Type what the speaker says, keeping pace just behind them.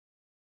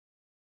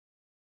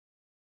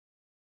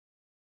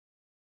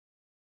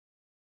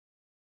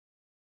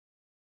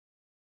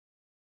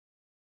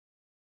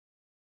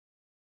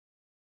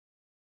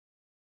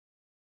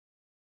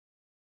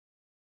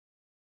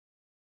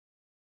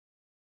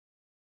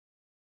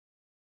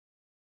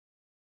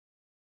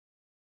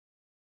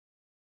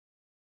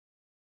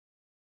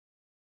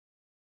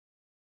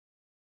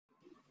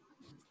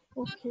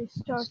Okay,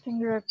 starting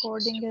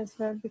recording as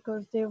well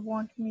because they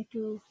want me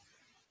to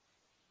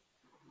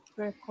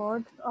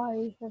record.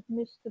 I have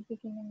missed the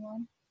beginning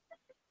one.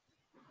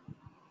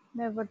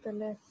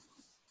 Nevertheless.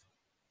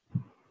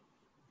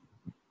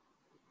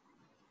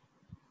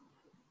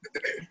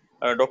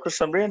 Dr.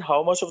 Samrin,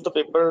 how much of the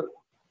paper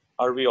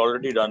are we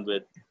already done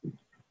with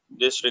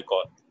this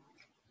recall?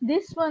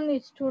 This one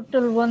is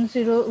total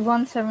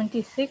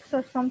 176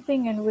 or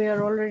something, and we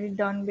are already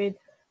done with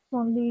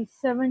only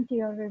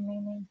 70 are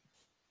remaining.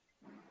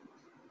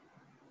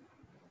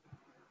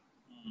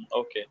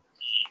 Okay.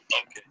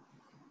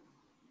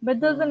 But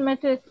doesn't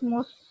matter, it's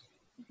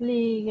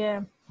mostly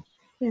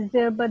is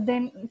there, but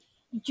then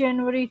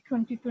January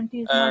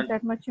 2020 is not And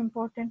that much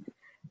important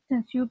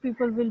since you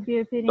people will be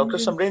appearing Dr. in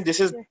Samrin, this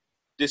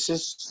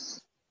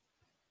is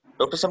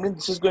Dr. Samrin,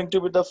 this is going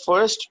to be the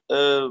first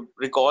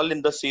recall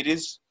in the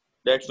series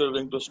that we're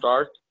going to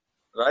start,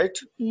 right?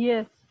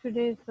 Yes,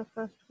 today is the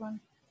first one.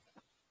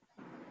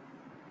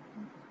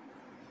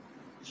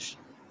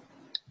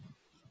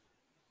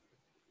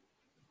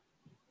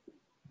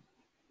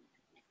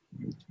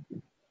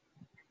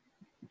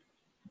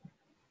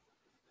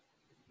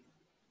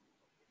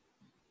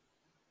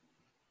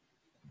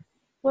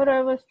 What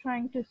I was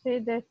trying to say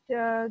that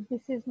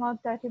this is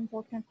not that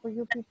important for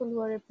you people who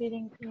are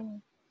appearing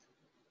in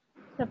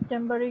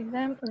September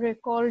exam.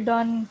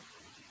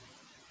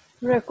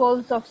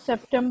 Recalls of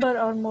September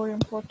are more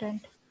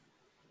important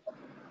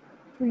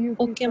to you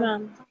Okay, people.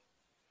 ma'am.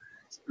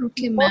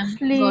 Okay, ma'am.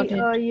 Mostly, Got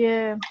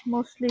it.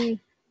 mostly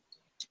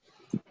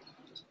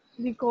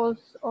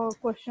recalls or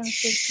questions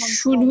will come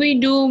Should from we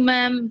do,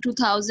 ma'am,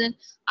 2000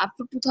 up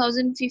to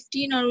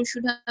 2015, or we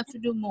should have to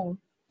do more?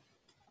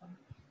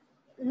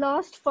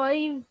 last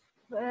 5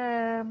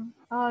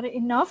 are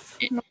enough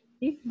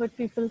normally, but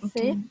people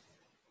say.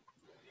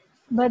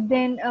 But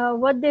then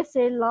what they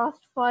say,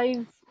 last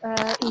 5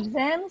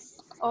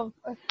 exams of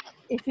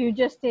if you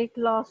just take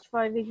last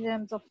 5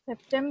 exams of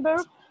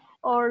September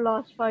or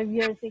last 5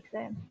 years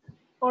exam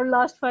or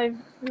last five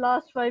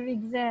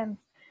exams.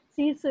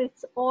 See, so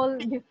it's all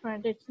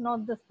different. It's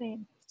not the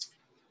same.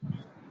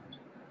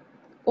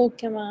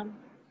 Okay, ma'am.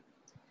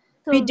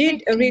 So We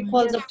did which,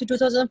 recalls yes, up to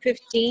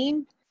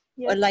 2015,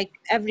 yes. or like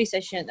every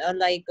session, or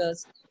like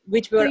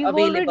which So were you've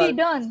available. already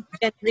done.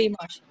 January,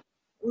 March.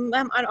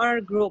 Ma'am, on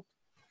our group.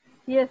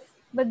 Yes,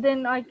 but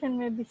then I can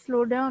maybe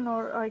slow down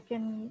or I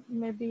can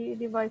maybe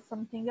revise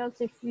something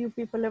else. If you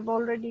people have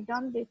already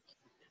done this,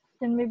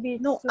 then maybe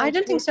it's No, like I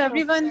don't think so.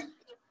 Everyone,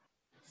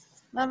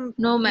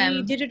 No, we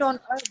ma'am. did it on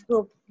our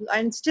group,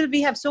 and still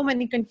we have so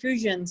many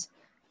confusions.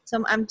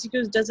 Some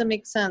MCQs doesn't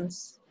make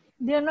sense.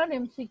 They are not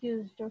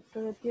MCQs,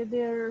 Dr. Atya,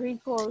 they are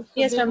recalls. So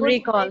Yes, they from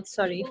recall.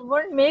 Sorry.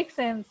 won't make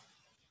sense.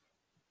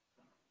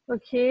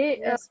 Okay,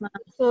 Yes, ma'am.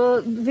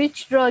 so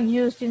which drug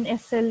used in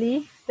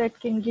SLE that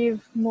can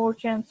give more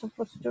chance of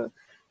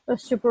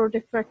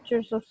osteoporotic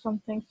fractures or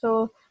something?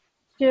 So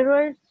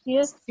steroids,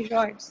 yes,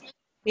 Steroids.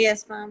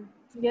 Yes, ma'am.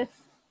 yes,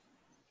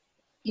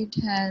 It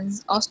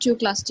has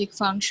osteoclastic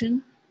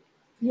function.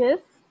 yes.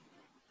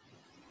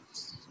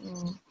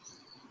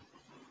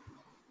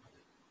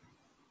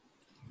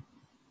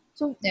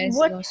 So There's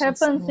what lots of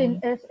happens in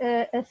small.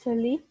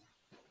 SLE?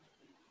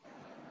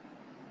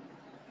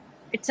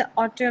 It's an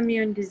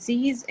autoimmune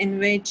disease in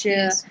which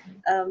Yes.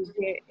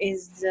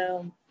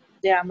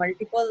 there are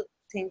multiple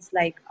things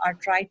like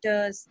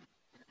arthritis,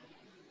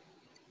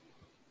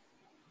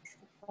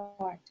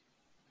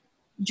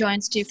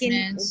 Joint skin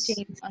stiffness,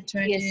 change,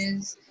 arthritis,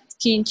 yes,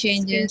 skin skin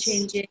changes.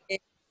 changes,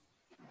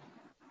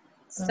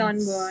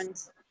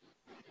 sunburns.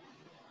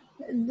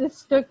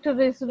 This Dr.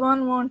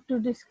 Rizwan want to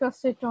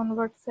discuss it on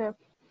WhatsApp.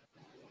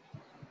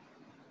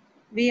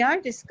 We are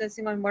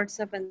discussing on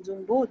WhatsApp and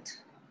Zoom both.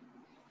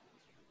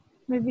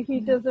 Maybe he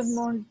doesn't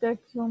want that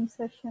Zoom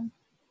session.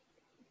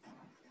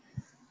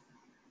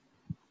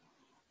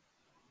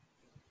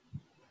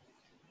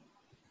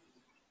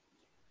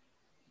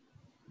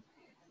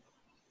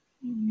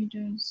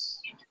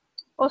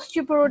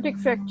 Osteoporotic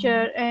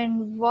fracture,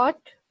 and what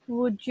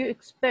would you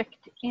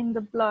expect in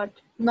the blood?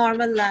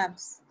 Normal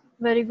labs.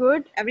 Very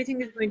good.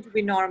 Everything is going to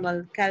be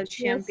normal.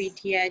 Calcium, Yes.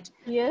 PTH,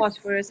 Yes.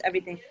 phosphorus,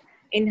 everything.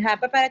 In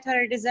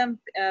hyperparathyroidism,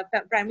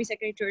 primary,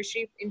 secondary,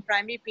 tertiary, in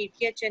primary,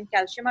 PTH and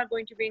calcium are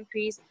going to be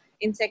increased.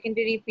 In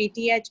secondary,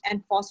 PTH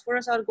and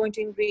phosphorus are going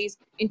to increase.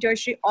 In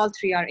tertiary, all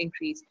three are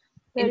increased.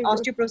 Very In good.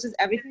 osteoporosis,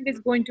 everything is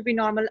going to be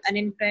normal. And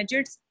in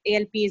prejudice,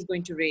 ALP is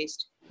going to raise.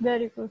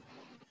 Very good.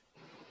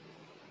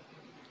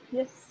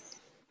 Yes.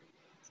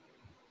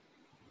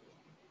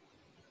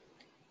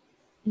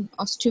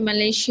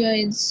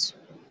 Osteomalacia is.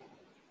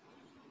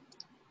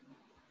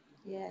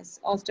 Yes,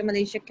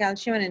 osteomalacia,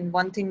 calcium, and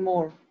one thing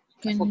more.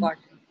 I forgot.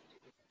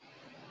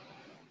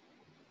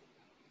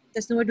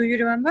 Tasnuma, do you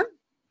remember?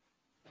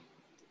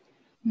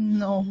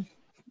 No.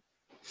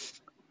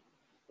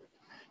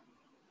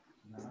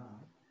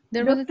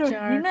 There was a Dr.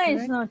 chart, Hina right?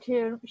 is not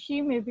here.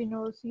 She maybe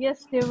knows.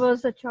 Yes, there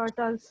was a chart.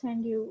 I'll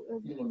send you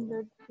in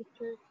the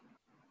picture.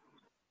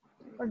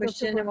 Or Dr.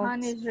 Question about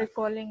Burhan is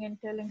recalling and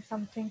telling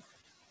something.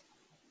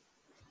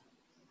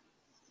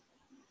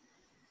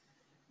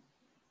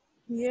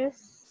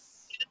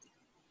 Yes.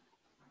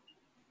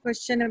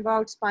 Question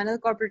about spinal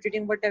cord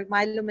protruding, what a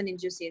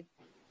myelomeningocele.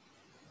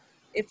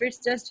 If it's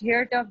just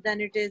hair tuft,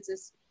 then it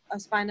is a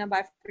spina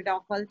bifida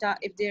occulta.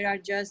 If there are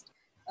just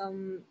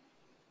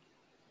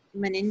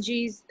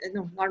meninges,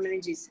 no, not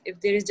meninges.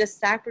 If there is just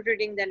sac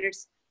protruding, then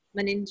it's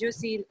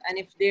meningocele. And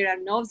if there are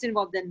nerves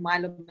involved, then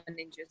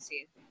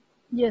myelomeningocele.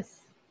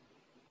 Yes.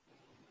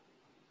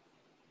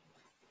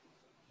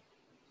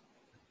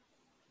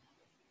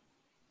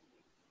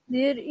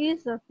 There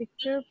is a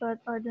picture, but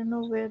I don't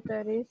know where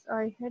that is.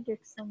 I had it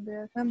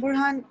somewhere.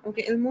 Burhan,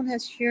 okay, Ilmun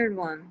has shared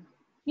one.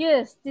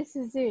 Yes, this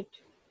is it.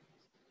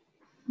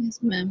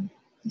 Yes, ma'am.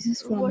 This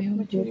is from What your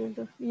book.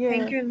 material? Yeah.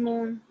 Thank you,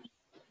 Ilmun.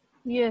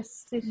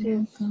 Yes, this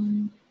is.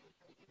 Welcome.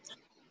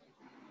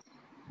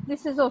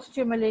 This is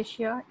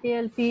osteomalacia.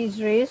 ALP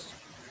is raised.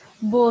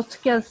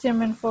 Both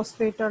calcium and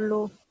phosphate are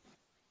low.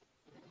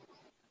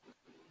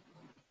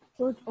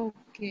 Good.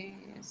 Okay,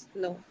 yes,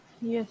 low.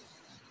 Yes.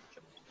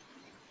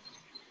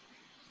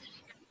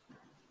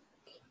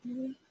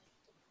 Okay.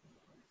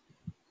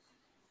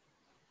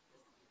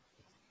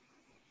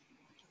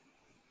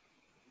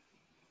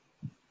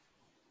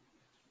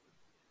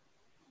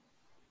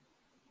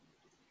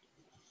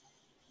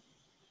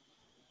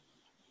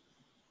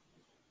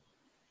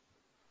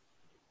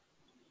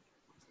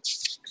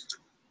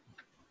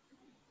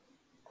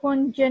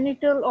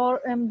 Congenital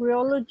or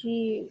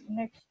embryology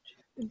next.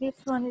 This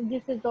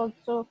is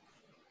also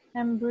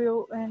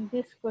embryo, and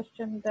this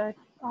question that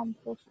I'm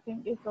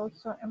posting is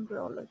also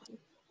embryology.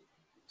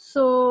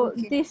 So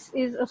Okay. this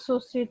is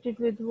associated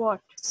with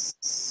what?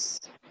 Yes.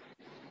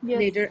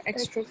 Bladder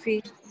extrophy.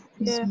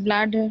 It's Yeah.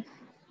 bladder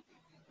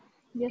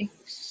Yes.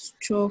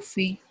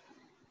 extrophy.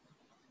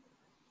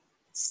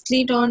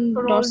 Slit on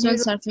dorsal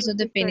surface of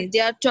the penis.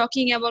 They are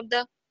talking about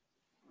the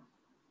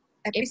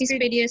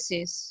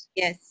epispadiasis.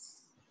 Yes.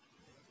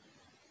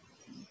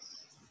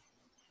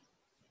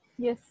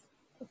 Yes.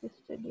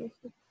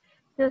 Epispadiasis.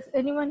 Does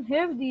anyone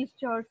have these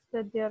charts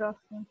that they are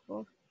asking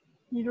for?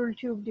 Neural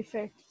tube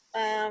defects.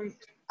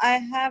 I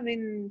have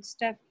in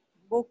step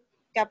book,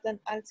 Kaplan.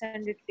 I'll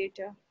send it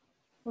later.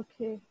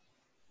 Okay.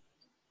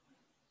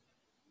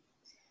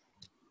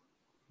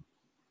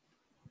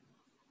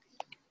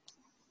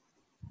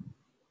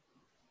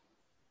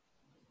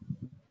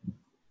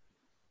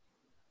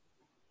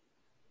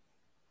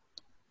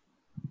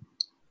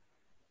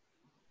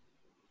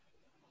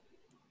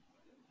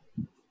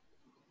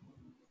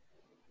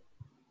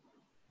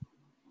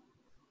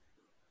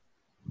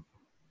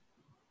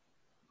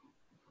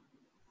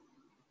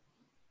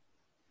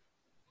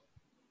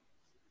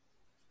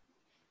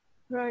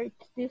 Right,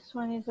 this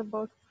one is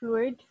about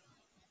fluid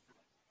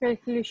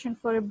calculation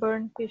for a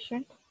burn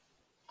patient.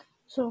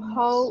 So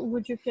how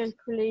would you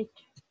calculate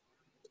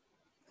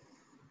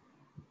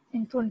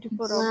in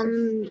 24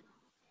 hours?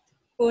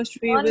 First,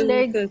 we One will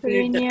leg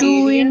calculate the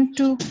perineum.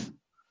 area.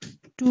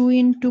 2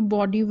 into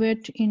body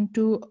weight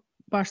into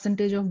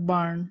percentage of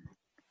burn.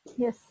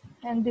 Yes,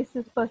 and this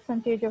is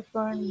percentage of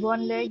burn.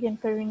 One leg in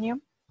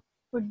perineum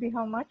would be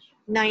how much?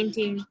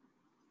 19.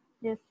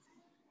 Yes.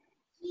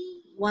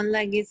 One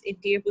leg is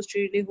anterior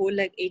posteriorly, whole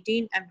leg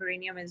 18, and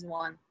perineum is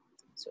 1.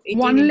 So 18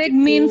 One into leg 2.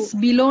 means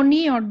below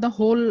knee or the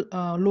whole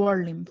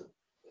lower limb?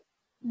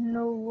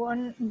 No,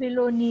 one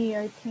below knee,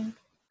 I think.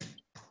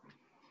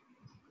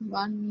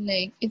 One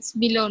leg. It's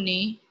below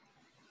knee.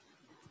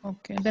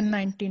 Okay, then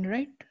 19,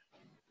 right?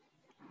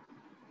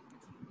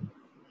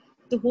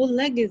 The whole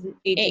leg is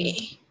 18.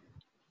 A.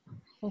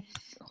 Okay.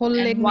 Whole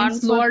And leg one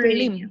means for lower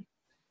perineum.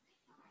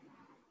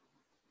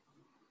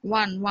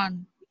 limb.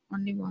 One.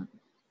 Only one.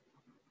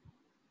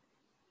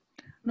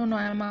 No,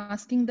 I am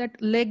asking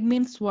that leg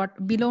means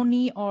what? Below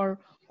knee or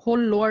whole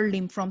lower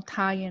limb from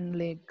thigh and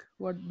leg?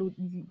 What do?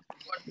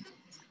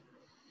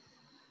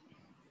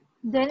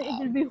 Then it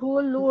will be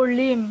whole lower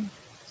limb.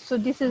 So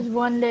this is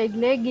one leg.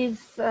 Leg is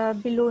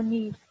below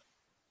knee.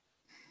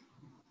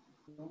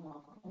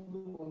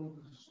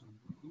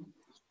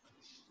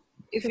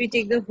 If we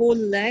take the whole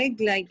leg,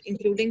 like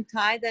including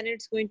thigh, then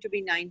it's going to be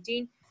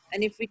 19.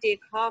 And if we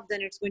take half,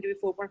 then it's going to be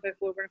 4.5,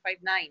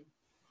 4.59.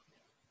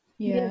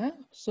 Yeah, Yes.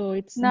 so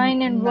it's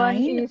 9 and 1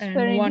 9 is and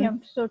perineum,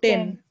 1, so 10.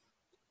 10.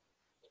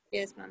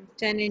 Yes, ma'am.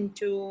 10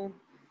 into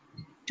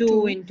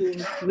 2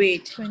 into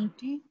weight.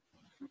 20.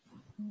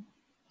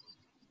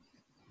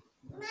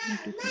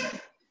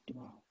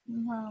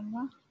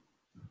 Mama.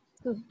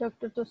 So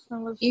Dr.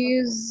 Tosna was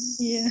Is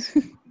Yeah.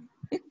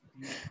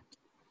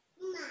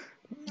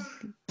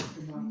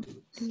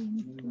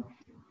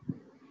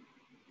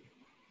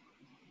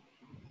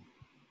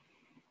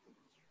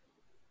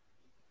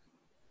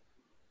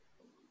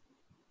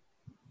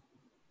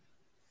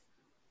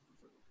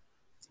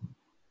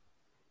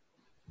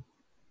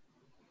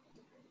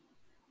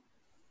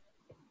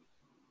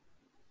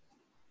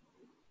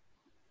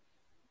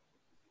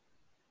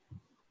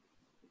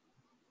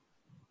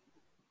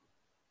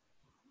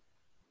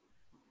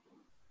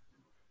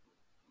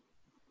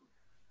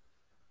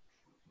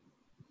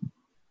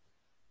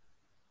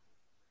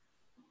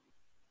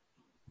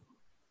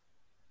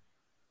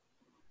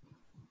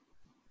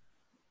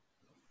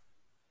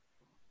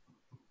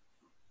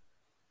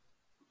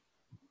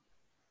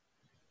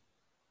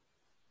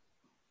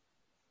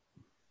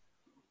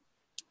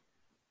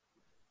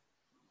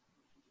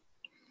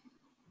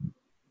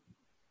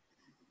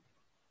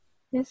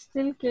 It's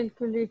still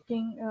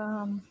calculating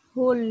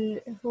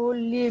whole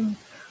limb,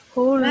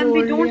 whole Ma'am, lower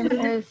we don't limb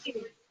have as.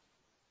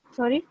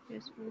 Sorry.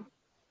 yes,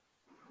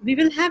 we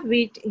will have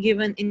weight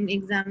given in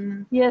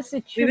exam. Yes,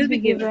 it We should will be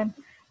be given. given.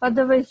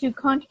 Otherwise, you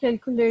can't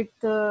calculate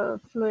the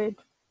fluid.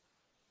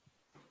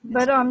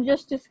 But I'm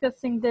just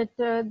discussing that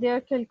they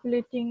are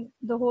calculating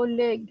the whole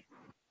leg,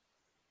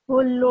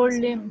 whole lower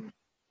limb.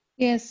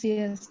 Yes,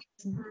 yes.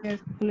 They're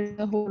calculating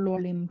the whole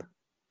lower limb.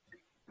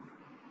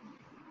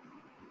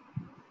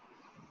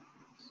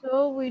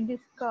 So we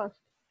discussed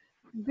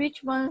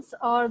which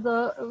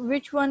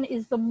one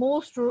is the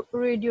most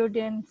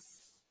radiodense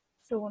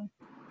stone?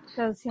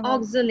 Calcium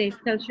oxalate.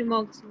 Oxalate, calcium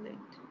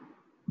oxalate,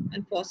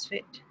 and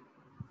phosphate.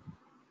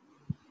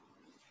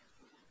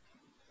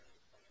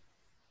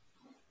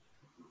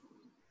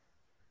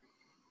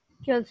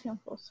 Calcium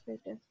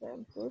phosphate as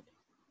well. Good.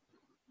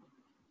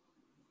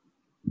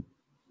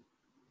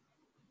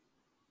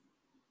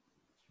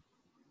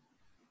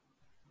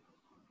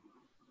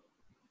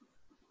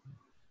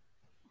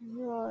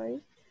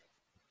 Right.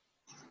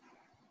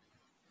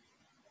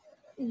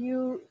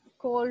 You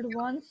called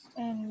once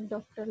and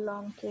Dr.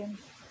 Lam came.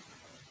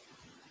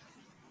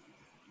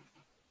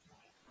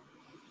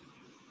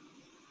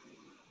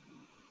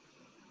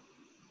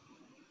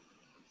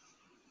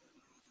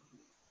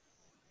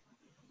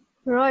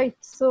 Right.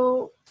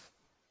 So,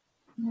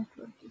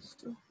 network is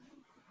too.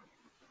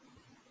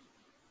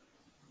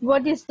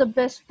 What is the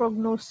best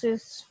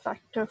prognosis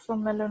factor for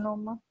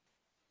melanoma?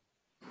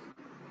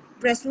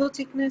 Breslow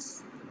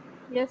thickness.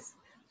 Yes.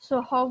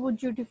 So how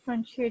would you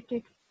differentiate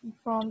it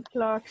from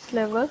Clark's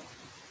level?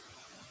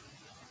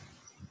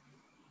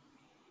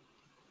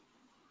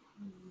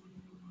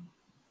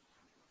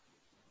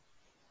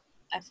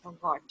 I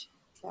forgot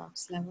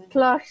Clark's level.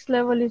 Clark's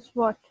level is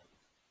what?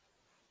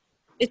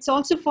 It's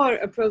also for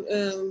a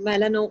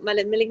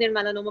malignant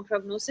melanoma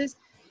prognosis,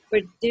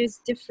 but there's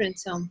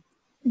difference.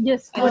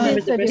 Yes. I What remember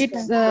is the the Breslow.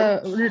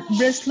 difference?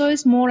 Breslow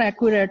is more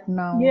accurate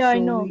now. Yeah, I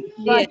so know. we-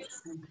 But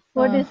Yes.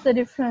 what is the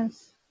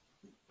difference?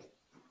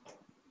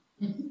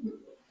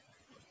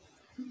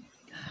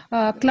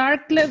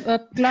 Clark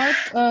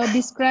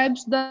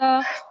describes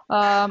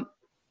the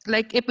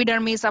like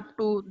epidermis up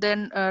to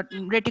then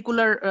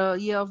reticular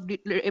of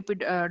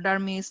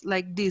epidermis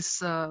like this.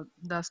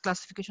 The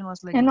classification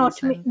was like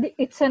this, and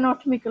It's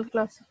anatomical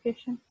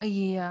classification.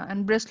 yeah,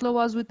 and Breslow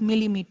was with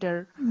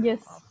millimeter.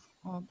 Yes.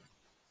 Of,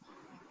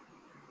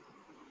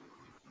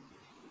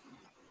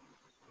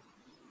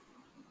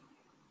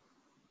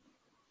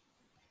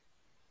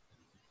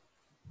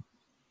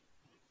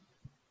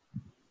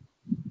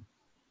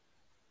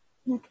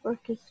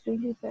 Network is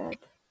really bad.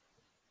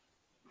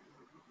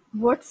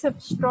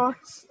 WhatsApp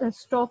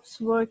stops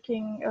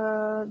working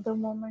the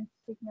moment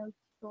signals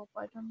stop.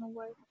 I don't know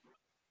why.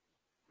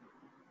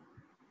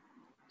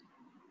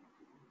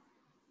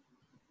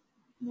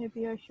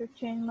 Maybe I should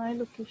change my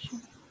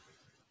location.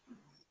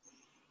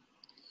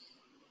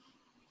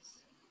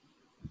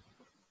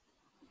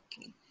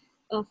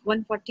 Of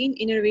 114,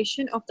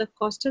 innervation of the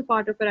costal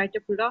part of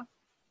parietal pleura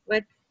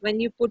when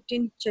you put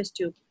in chest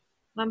tube.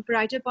 One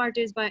parietal part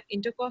is by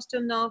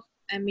intercostal nerve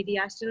and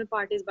mediastinal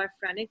part is by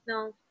phrenic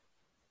nerve.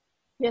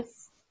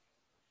 Yes.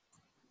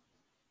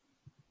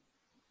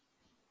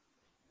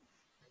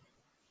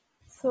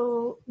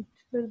 So it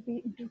will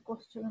be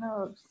intercostal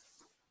nerves.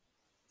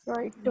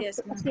 Right. Yes,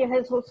 Dr. ma'am. Atia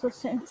has also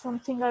sent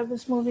something. I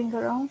was moving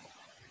around.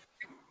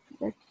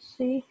 Let's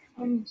see.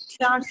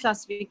 Chart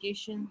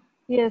classification.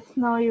 Yes,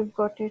 now you've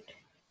got it.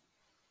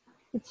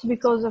 It's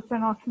because of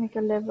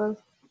anatomical level.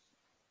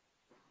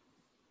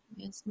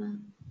 Yes,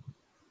 ma'am.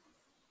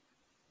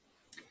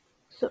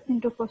 So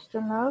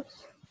intercostal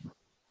nerves.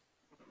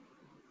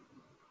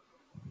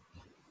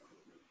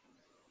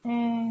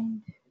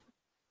 And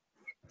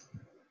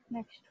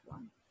next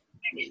one.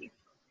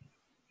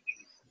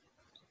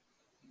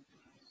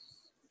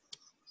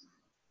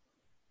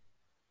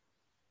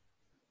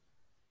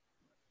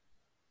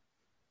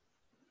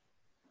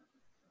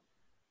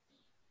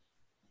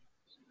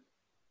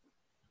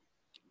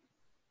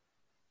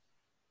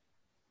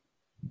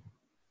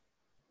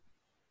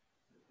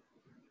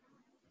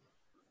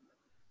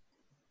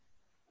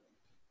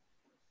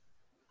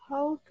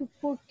 How to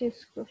put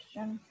this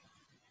question?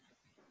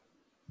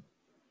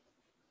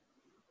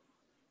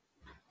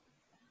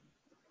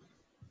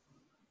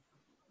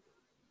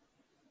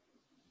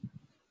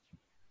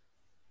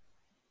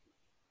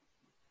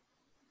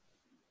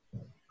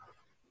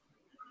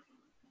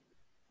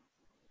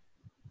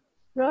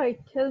 Right,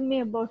 tell me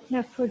about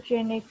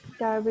nephrogenic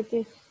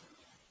diabetes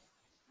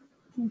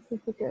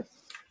insipidus.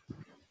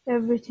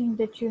 Everything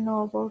that you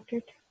know about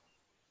it.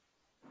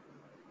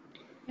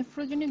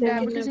 nephrogenic Tell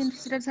diabetes us.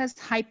 insipidus has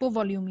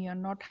hypovolemia,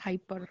 not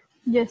hyper.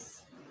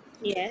 Yes.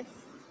 Yes.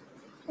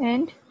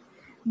 And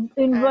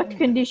in what And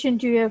condition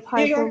do you have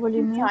There are two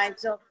hypovolemia?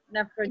 types of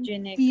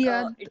nephrogenic.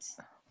 yeah,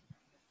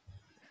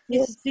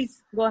 Yes,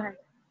 please go ahead.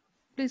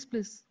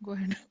 please go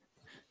ahead.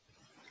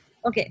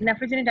 Okay,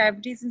 nephrogenic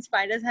diabetes in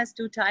spiders has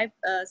two types,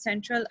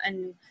 central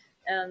and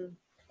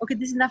Okay,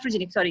 this is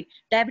nephrogenic, sorry.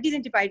 Diabetes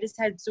insipidus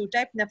has two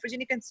types,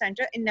 nephrogenic and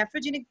center. In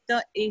nephrogenic,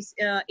 the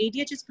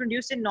ADH is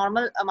produced in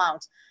normal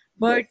amounts,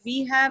 but Yes.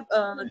 we have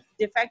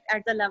defect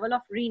at the level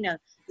of renal,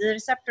 the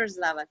receptors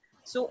level.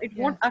 So it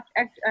won't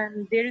act,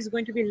 and there is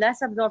going to be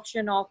less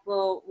absorption of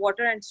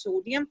water and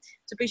sodium.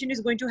 So patient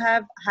is going to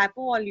have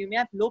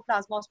hypovolemia, low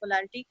plasma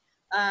osmolarity.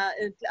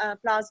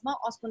 Plasma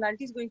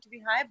osmolarity is going to be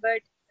high,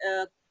 but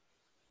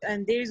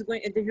and there is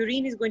going, the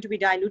urine is going to be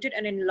diluted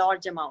and in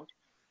large amount.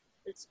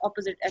 It's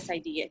opposite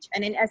SIDH.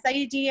 And in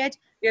SIDH,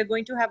 we are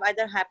going to have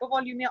either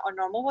hypovolemia or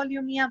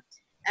normovolemia.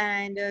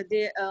 And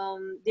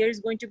there is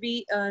going to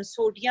be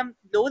sodium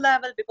low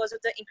level because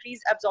of the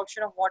increased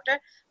absorption of water,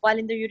 while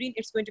in the urine,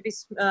 it's going to be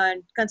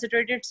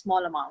concentrated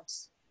small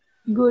amounts.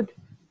 Good.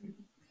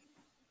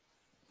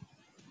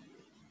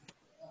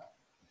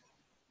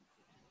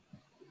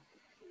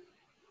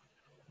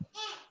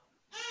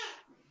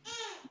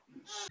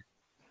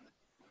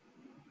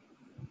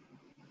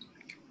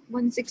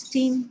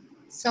 (116)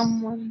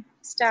 someone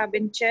stab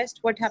in chest.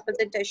 What happens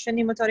in tension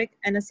pneumothorax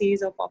and a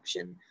series of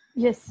options.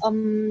 Yes.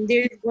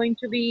 There is going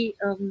to be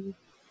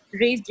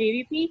raised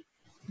JVP,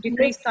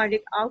 decreased Yes.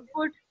 cardiac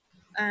output,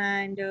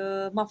 and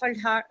muffled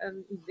heart,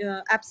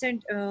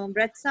 absent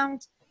breath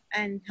sounds,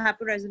 and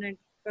hyporesonant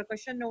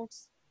percussion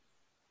notes.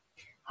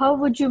 How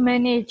would you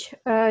manage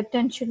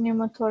tension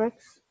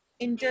pneumothorax?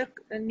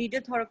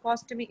 Needed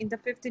thoracostomy in the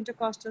 5th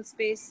intercostal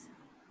space.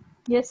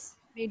 Yes.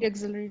 Mid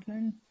axillary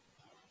line.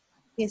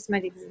 Yes,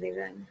 medical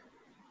design.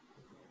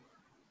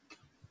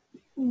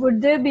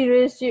 Would there be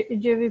raised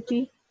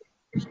JVP?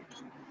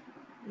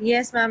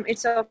 Yes, ma'am.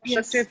 It's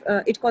obstructive.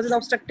 It causes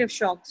obstructive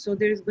shock, so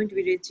there is going to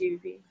be raised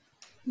JVP.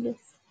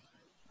 Yes.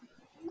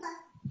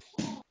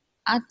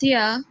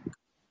 Atia,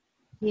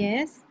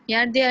 Yes.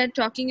 here they are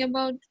talking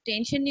about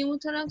tension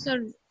pneumothorax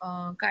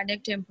or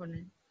cardiac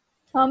tamponade.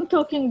 I'm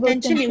talking about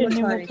Tension tension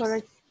pneumothorax.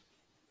 pneumothorax.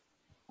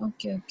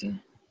 Okay, okay.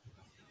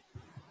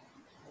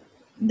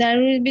 There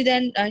will be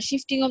then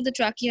shifting of the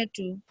trachea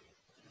too.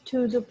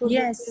 To the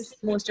Yes,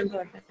 most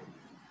important.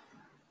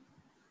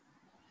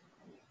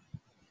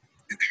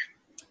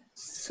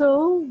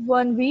 So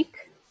 1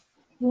 week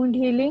wound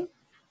healing.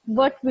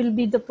 What will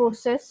be the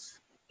process?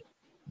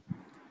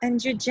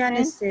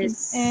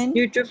 Angiogenesis. And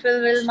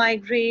Neutrophil will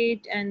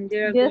migrate, and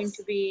there are going yes.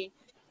 to be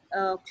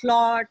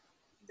clot,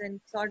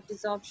 then clot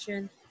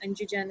desorption,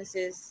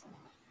 angiogenesis.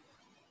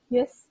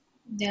 Yes.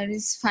 There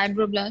is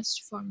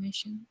fibroblast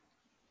formation.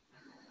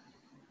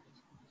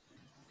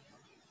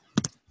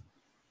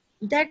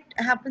 That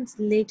happens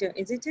later,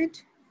 isn't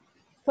it?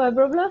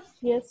 Fibroblast?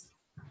 Yes.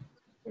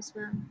 Yes,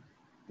 ma'am.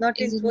 Not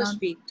Is in it first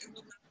not? week.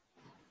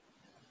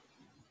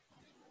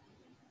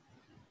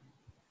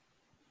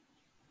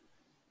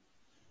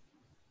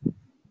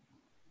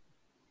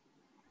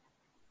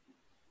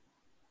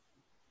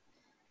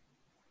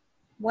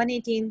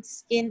 (118)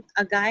 skin.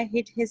 A guy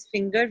hit his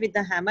finger with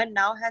the hammer.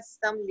 Now has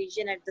some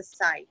lesion at the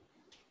side.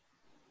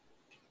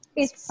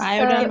 It's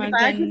Pyoderma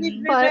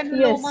Pyogenic granuloma. granuloma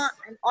yes.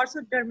 and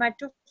also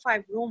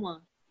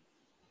dermatofibroma.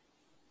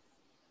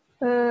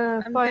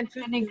 I'm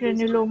confused Pyogenic with these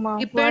two. granuloma.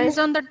 Depends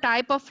Why? on the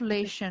type of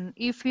lesion.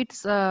 If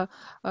it's a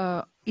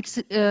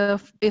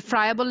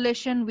friable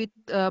lesion with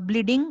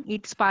bleeding,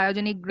 it's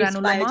pyogenic It's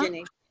granuloma.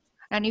 pyogenic.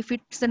 And if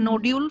it's a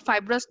nodule,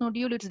 fibrous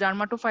nodule, it's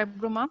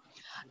dermatofibroma.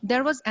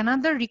 There was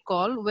another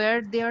recall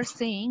where they are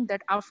saying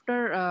that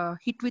after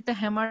hit with a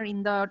hammer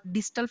in the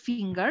distal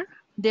finger,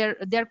 there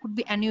could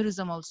be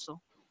aneurysm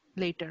also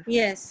later.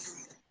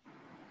 Yes.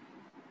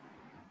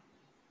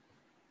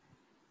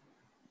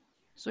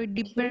 So it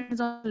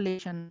depends on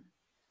lesion,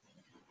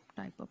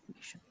 type of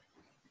lesion.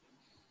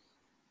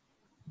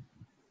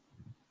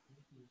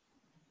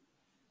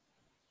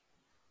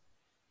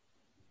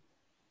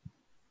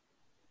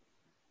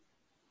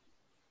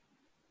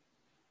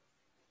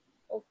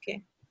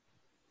 Okay.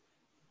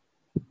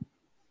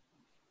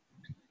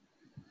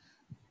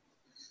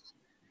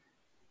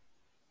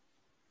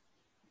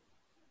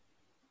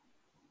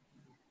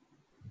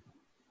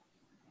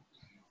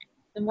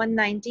 And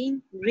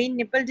 119, green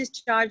nipple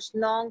discharge,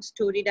 long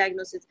story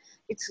diagnosis.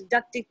 It's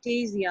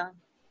ductectasia.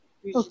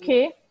 Usually.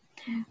 Okay.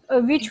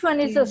 Which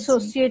one is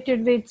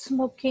associated with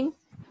smoking?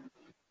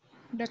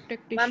 Ma'am,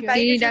 Ductectasia.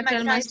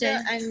 periductal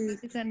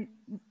mastitis and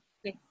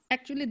Yes.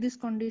 Actually, this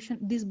condition,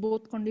 these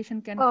both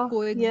condition can Yes.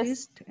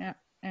 coexist,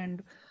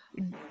 and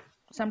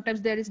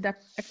sometimes there is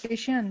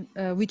ductation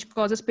which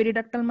causes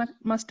periductal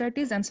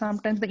mastitis, and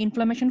sometimes the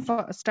inflammation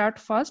start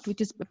first,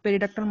 which is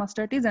periductal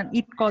mastitis, and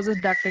it causes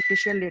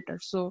ductectasia later.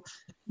 So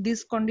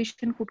this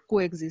condition could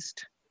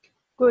coexist.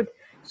 Good.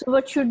 So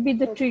what should be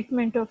the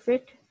treatment of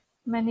it?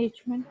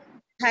 Management?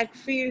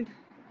 Hatfield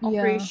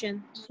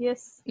operation.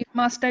 Yes. If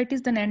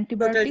mastitis, then Total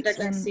antibiotics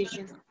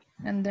ductexcision.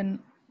 and then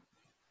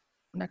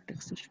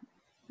ductexcision.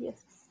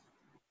 Yes.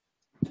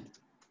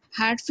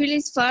 Hatfield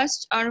is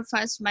first or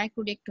first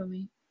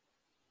microdectomy?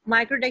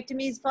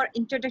 Microdectomy is for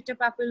interductal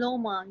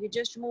papilloma. You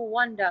just remove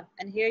one duct,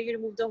 and here you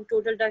remove the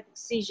total duct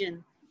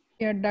excision.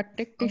 Yeah,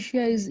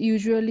 ductectasia is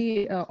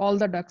usually all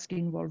the ducts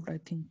involved, I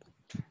think.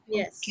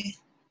 Yes. Okay.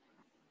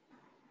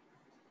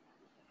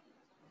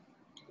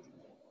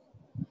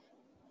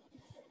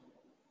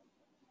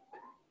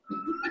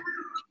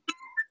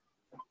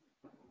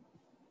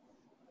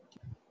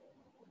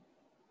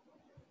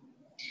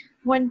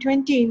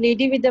 120,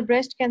 lady with the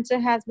breast cancer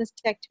has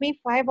mastectomy.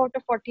 5 out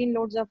of 14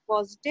 loads are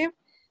positive.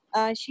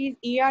 She's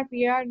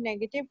ER/PR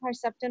negative,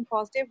 Herceptin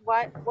positive.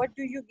 What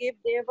do you give?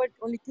 There were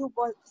only 2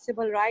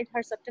 possible, right?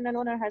 Herceptin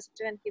alone or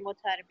Herceptin and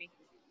chemotherapy.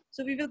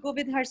 So we will go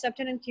with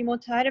Herceptin and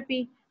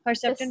chemotherapy.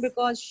 Herceptin Yes.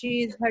 because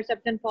she is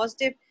Herceptin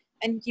positive,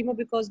 and chemo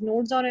because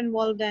nodes are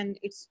involved and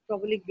it's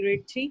probably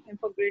grade 3. And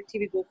for grade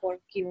 3, we go for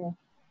chemo.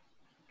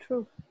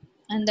 True.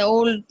 And the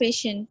old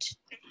patient.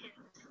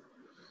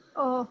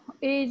 Oh,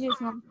 age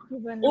is not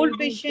given. Old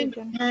Lady is patient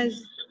given.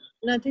 has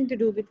nothing to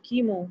do with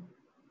chemo.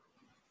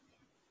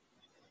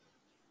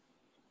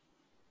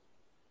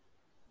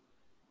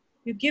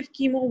 You give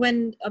chemo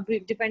when,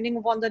 depending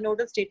upon the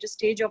nodal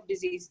stage of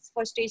disease.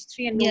 For stage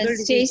 3 and nodal Yes,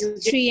 disease, stage you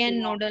give 3 and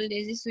chemo. nodal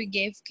disease, we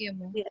gave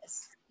chemo.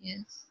 Yes.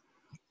 Yes.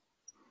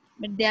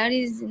 But there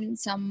is in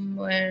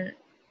somewhere,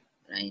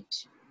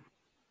 right?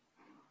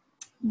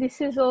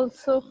 This is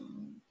also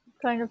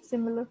kind of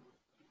similar.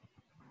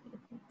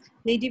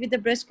 Lady with the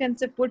breast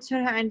cancer puts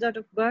her hands out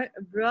of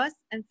bras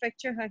and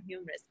fracture her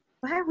humerus.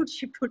 Why would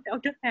she put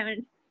out her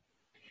hand?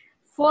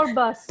 For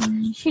bus,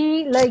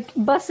 she like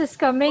bus is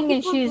coming Okay,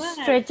 and for she's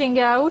what? stretching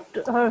out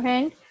her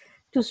hand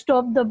to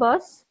stop the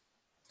bus.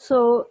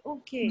 So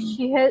Okay.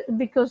 she has,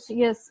 because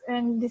yes,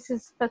 and this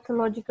is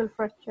pathological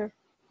fracture.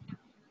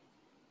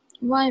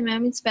 Why,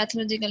 ma'am? It's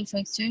pathological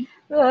fracture.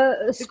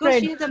 Because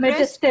Spread, she has a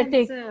breast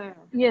metastatic, cancer.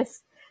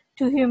 yes,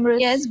 to humerus.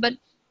 Yes, but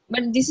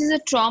this is a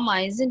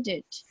trauma, isn't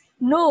it?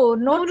 No,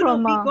 No,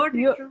 trauma. we got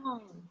it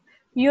wrong.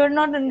 You're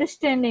not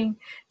understanding.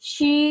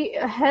 She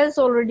has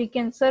already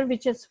cancer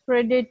which has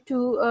spreaded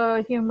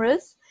to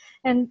humerus,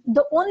 and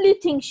the only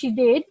thing she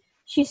did,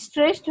 she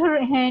stretched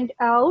her hand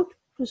out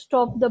to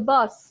stop the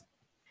bus.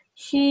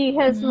 She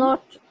has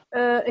not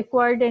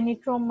acquired any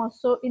trauma.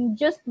 So in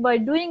just by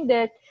doing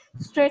that,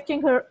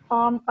 stretching her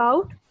arm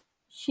out,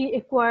 she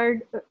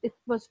acquired, it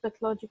was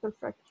pathological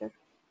fracture.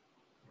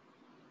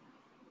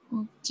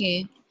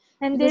 Okay.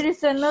 And there is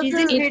She another.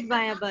 isn't hit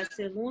by a bus,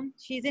 Salmoon.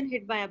 She isn't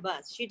hit by a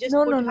bus. She just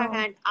put her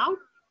hand out,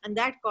 and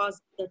that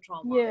caused the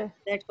trauma. Yeah.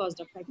 That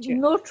caused a fracture.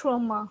 No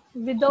trauma,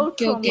 without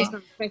Okay, trauma. okay.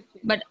 Some fracture.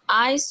 But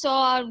I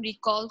saw a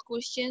recall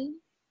question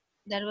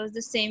that was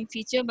the same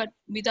feature, but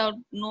without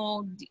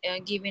no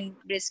given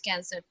breast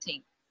cancer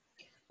thing.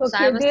 So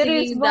I Okay, was there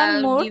is thinking one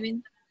that more.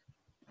 given.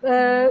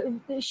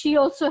 She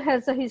also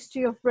has a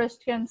history of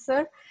breast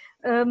cancer,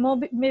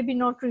 maybe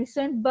not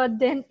recent, but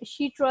then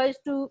she tries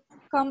to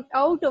come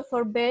out of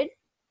her bed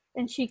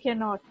and she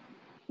cannot.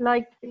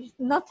 Like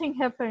nothing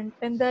happened,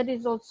 and that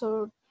is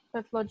also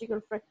pathological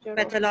fracture.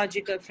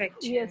 Pathological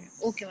fracture.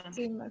 Yes. Okay, ma'am.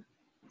 Tumor.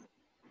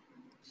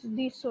 So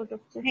these sort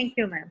of things. Thank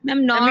you, ma'am. Ma'am,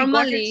 And we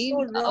got it normally,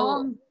 so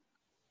wrong.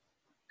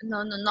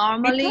 no, We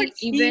normally thought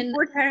she even.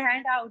 put her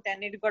hand out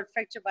and it got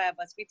fractured by a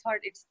bus. We thought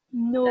it's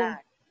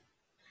that.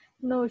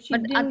 No, she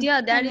But didn't.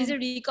 Atya, that is a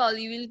recall.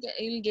 You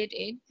will get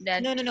it.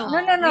 That No. No.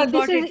 We This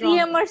got is it wrong.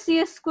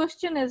 EMRCS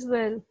question as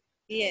well.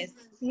 Yes.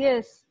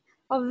 Yes,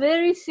 a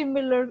very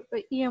similar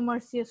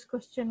EMRCS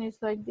question is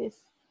like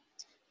this.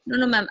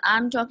 No, ma'am.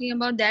 I'm talking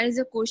about there is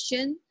a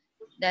question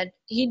that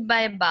hit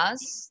by a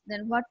bus,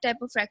 then what type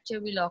of fracture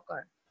will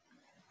occur?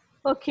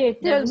 Okay,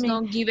 There tell was me.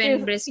 no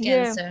given breast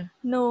cancer.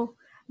 No.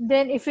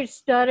 Then if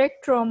it's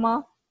direct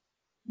trauma,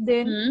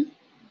 then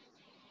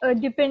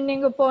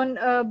depending upon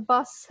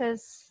bus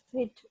has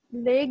hit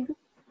leg,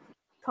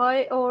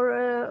 thigh,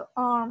 or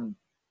arm.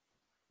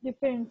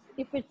 Depends.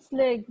 If it's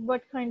leg,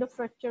 what kind of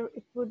fracture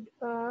it would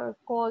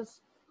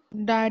cause.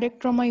 Direct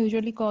trauma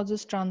usually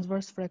causes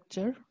transverse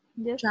fracture.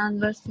 Yes.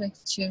 Transverse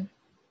fracture.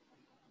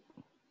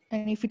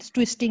 And if it's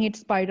twisting, it's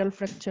spiral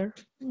fracture.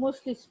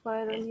 Mostly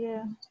spiral,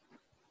 yeah.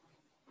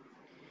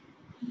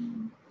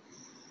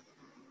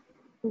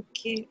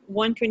 Okay.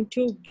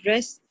 122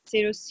 breast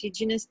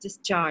serogenous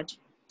discharge.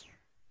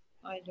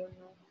 I don't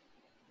know.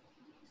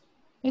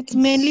 It's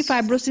mainly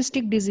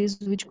fibrocystic disease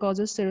which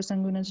causes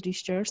serosanguinous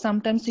discharge.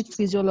 Sometimes it's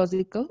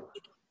physiological,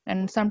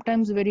 and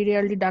sometimes, very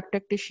rarely,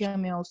 ductectasia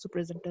may also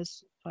present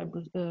as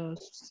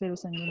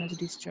serosanguinous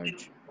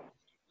discharge.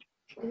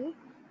 Okay.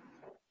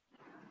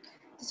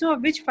 So,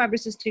 which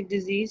fibrocystic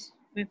disease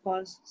may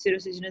cause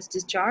serogenous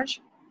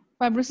discharge?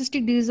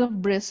 Fibrocystic disease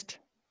of breast.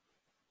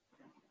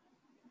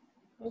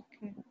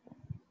 Okay.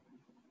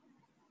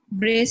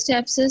 Breast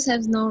abscess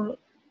has no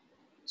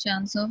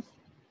chance of.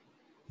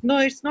 No,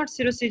 it's not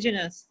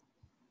serogenous.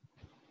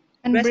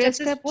 And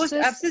breast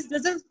abscess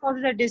doesn't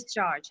cause a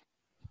discharge.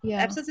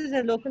 Yeah. Abscess is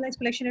a local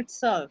exfoliation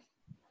itself.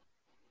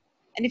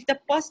 And if the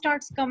pus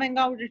starts coming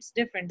out, it's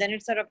different. Then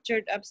it's a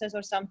ruptured abscess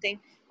or something,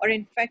 or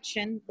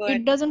infection. But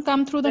it doesn't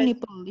come through the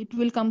nipple. It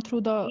will come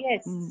through the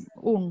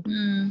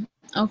wound.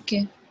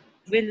 Okay.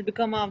 Will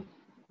become a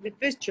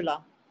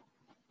fistula.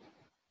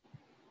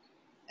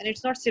 And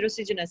it's not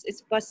serogenous.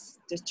 It's pus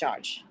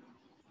discharge.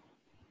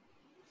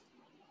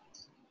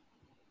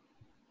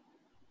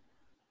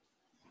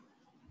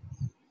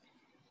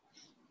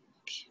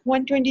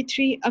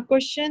 (123) A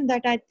question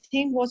that I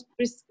think was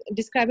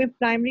describing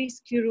primary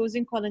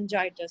sclerosing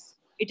cholangitis.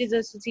 It is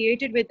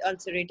associated with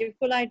ulcerative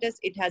colitis.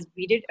 It has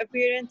beaded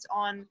appearance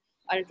on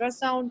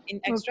ultrasound in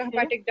Okay.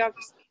 extrahepatic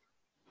ducts,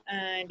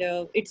 and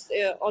it's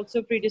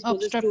also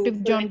predisposes to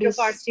Obstructive jaundice.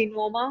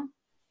 cholangiocarcinoma.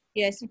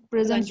 Yes, It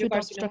presents with cholangiocarcinoma.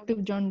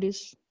 obstructive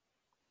jaundice.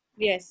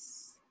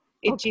 Yes,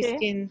 itchy Okay.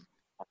 skin.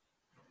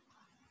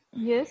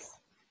 Yes.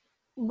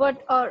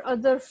 What are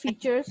other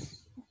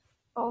features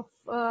of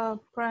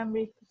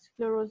primary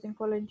sclerosing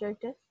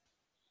cholangitis?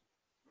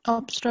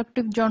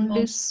 Obstructive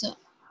jaundice, Also,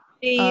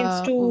 Pale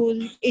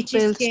stool, itchy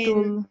pale skin.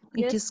 stool,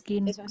 itchy Yes.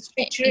 skin. This one,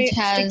 it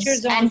has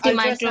strictures on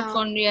ultrasound.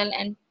 antimitochondrial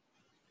and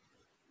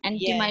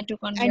Yeah.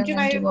 antimitochondrial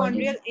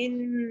antibody. Antimitochondrial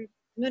in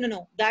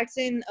no. That's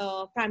in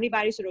primary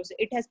biliary cirrhosis.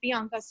 It has P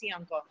ANCA, C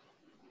ANCA.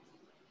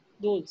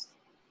 Those.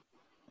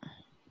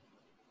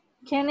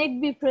 Can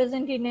it be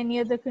present in any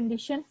other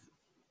condition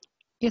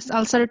Yes,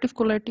 ulcerative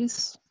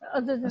colitis.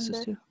 other than that?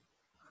 Associated.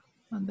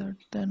 Other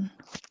than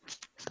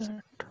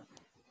that.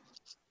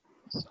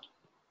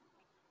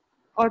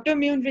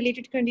 Autoimmune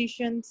related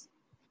conditions,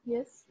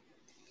 Yes.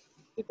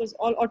 because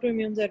all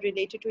autoimmunes are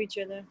related to each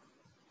other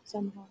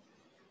somehow.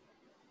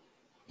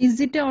 Is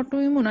it an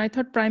autoimmune? I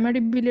thought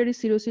primary biliary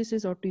cirrhosis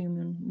is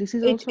autoimmune. This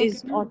is It also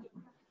is autoimmune?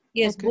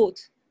 yes, Okay.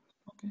 both.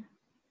 Okay.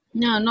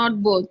 No,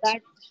 not both.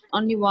 That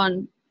Only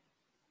one.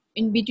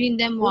 In between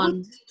them, both?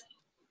 one.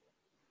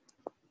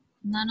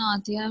 No,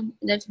 Athiya,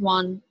 that's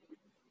one.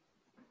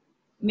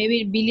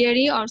 Maybe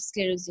biliary or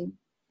sclerosing.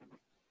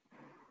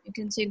 You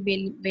can check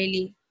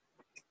belly.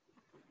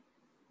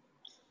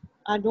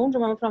 I don't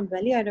remember from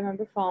Belly. I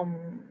remember from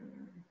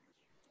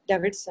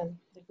Davidson.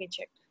 Let me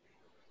check.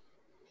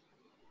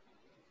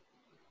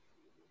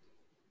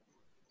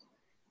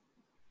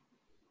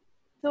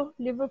 So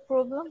liver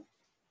problem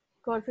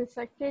got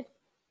resected.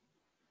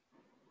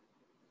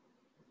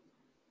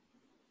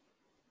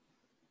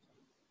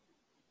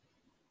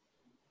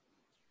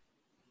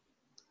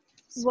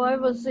 Why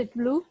was it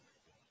blue?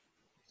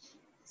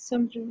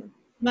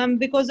 Ma'am,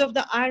 because of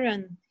the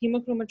iron,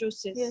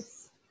 hemochromatosis.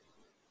 Yes.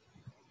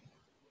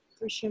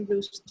 Prussian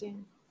blue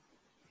stain.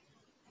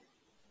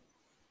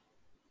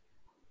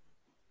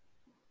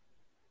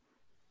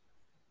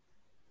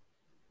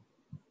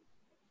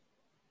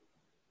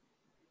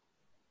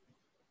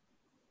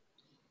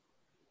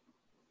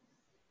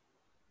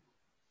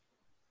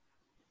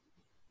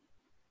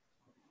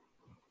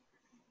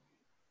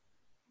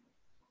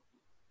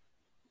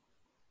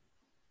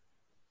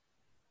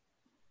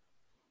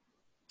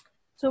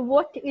 So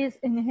what is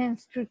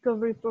enhanced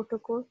recovery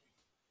protocol?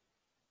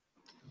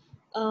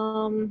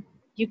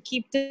 You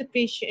keep the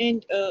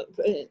patient.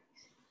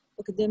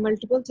 Okay, there are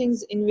multiple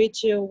things in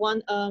which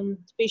one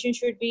patient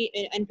should be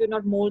until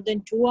not more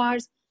than 2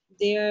 hours.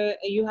 There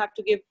you have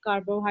to give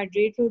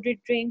carbohydrate loaded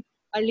drink,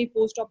 early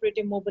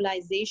post-operative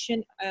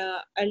mobilization,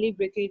 early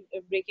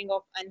breaking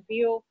of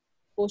NPO,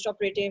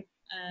 post-operative,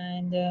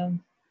 and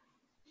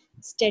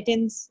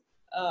statins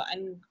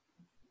and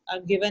are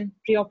given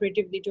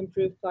preoperatively to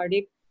improve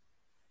cardiac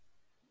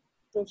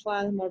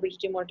profile,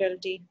 morbidity,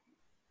 mortality.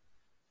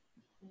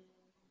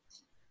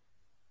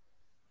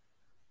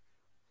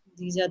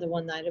 These are the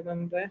one I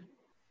remember.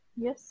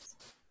 Yes.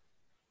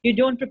 You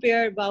don't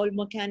prepare bowel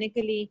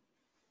mechanically.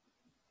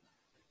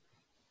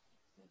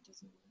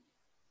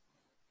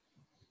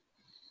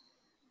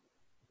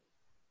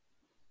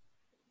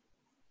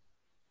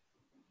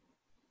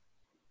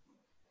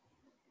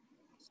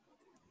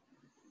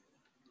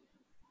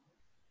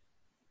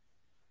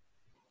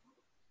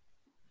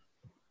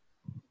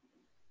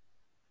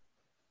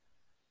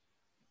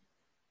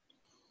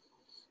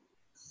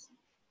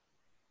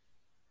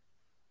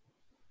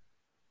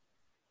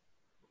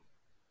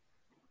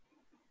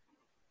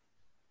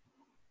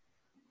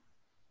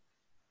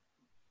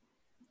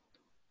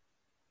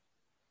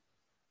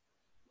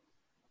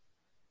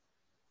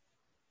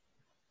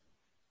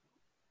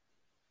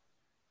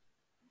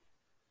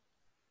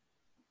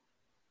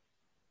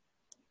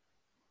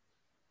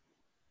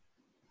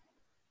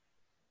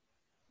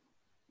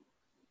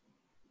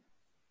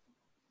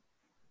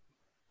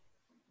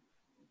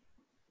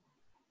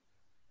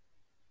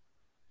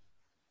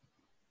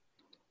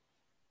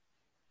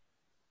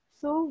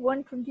 So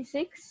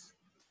 126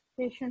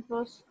 patient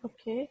was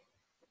okay.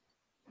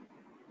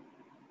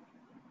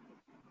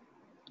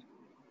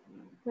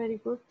 Very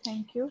good,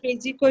 thank you.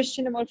 Crazy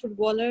question about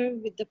footballer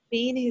with the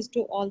pain is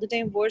to all the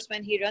time worse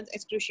when he runs,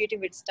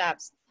 excruciating with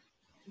stabs.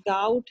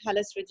 Gout,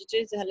 hallus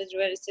rigidus, hallus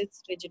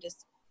varicus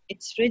rigidus.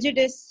 It's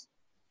rigidus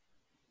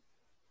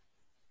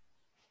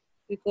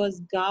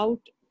because gout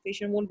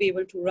patient won't be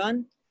able to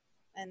run,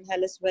 and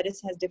hallus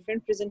varicus has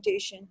different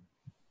presentation.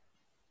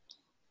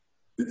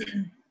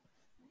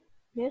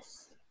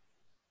 Yes.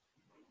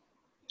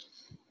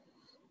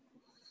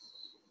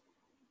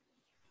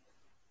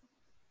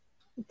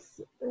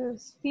 Its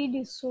speed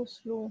is so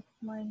slow,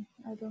 mine.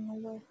 I don't know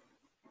why.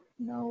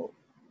 Now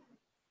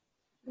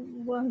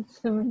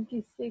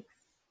 176,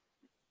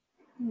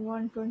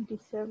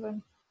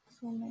 127,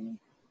 so many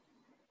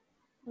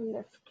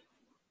left.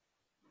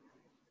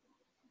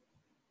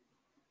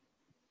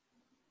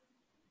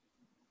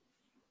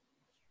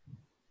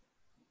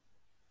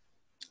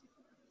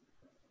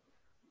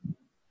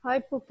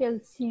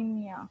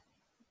 Hypocalcemia.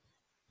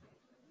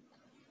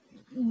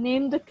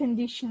 Name the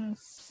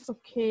conditions.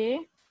 Okay.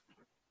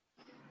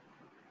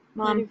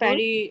 Very good.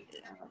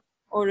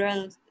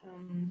 Peri-oral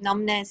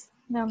numbness,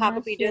 Numbness,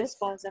 hypopedial yes.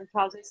 spasm,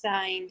 thousand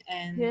sign,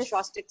 and Yes.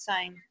 Shostak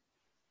sign.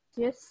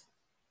 Yes.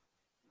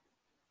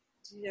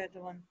 The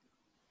other one.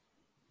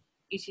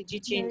 ECG Very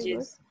good.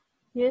 changes.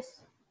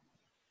 Yes.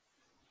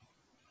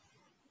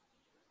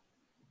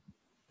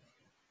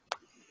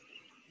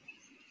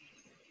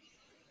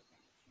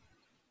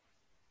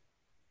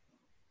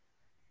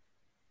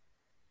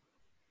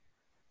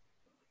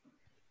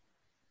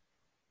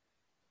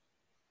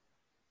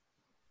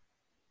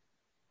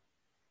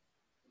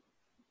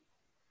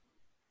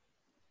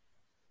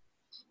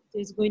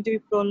 There's going to be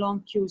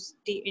prolonged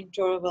QT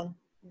interval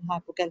in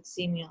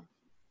hypocalcemia.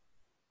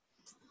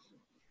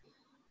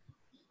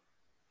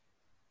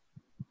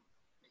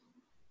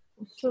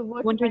 So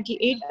what?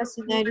 128, a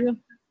scenario.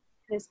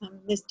 There's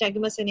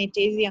nystagmus and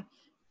ataxia,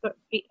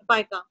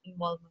 pica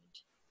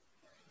involvement.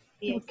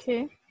 Yes.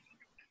 Okay.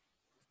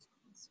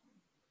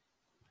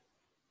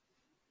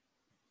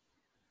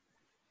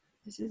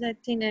 This is, I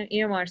think, an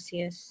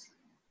MRCS.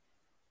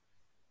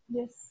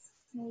 Yes.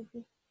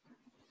 Maybe.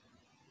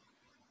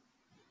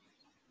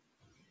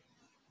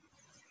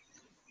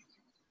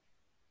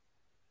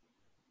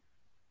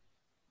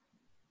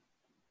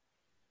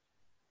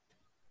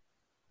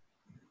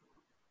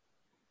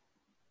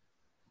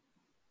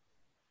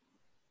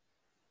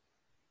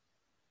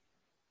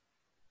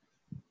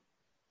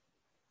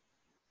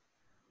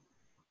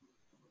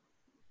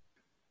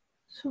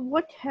 So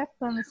what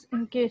happens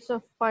in case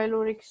of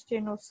pyloric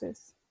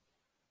stenosis?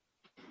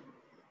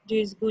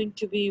 There's going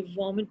to be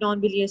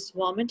non-bilious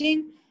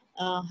vomiting,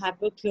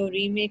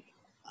 hypochloremic,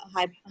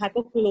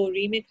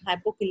 hypokalemic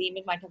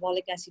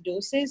metabolic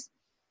acidosis,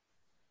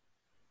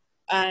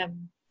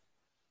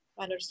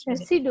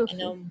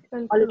 Acidosis.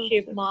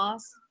 olive-shaped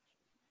mass,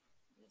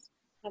 Yes.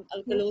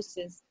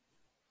 alkalosis,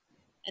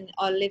 an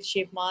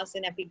olive-shaped mass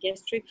in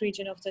epigastric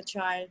region of the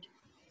child.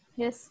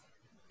 Yes.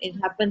 It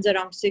happens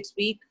around 6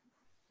 weeks.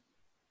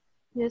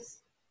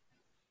 Yes.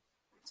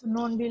 So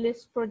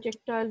non-bilious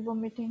projectile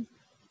vomiting.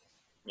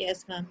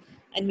 Yes, ma'am.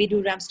 And we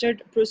do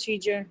Ramstead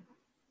procedure.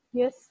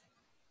 Yes.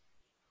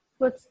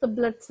 What's the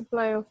blood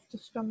supply of the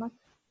stomach?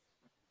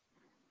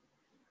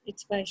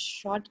 It's by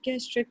short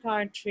gastric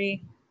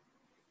artery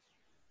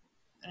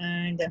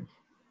and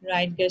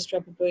right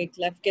gastroepitoic,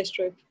 left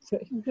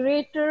gastroepitoic.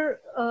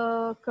 Greater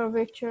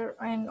curvature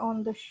and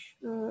on the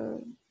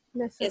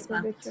lesser Yes,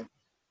 ma'am. curvature.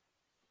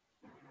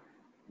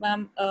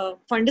 Ma'am,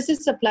 fundus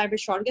is supplied by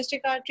short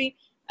gastric artery,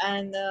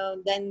 and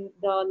then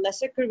the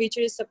lesser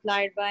curvature is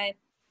supplied by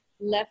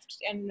left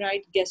and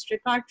right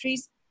gastric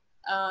arteries.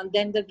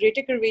 Then the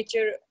greater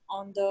curvature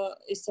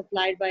is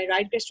supplied by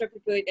right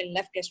gastroepitoic and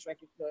left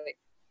gastroepitoic.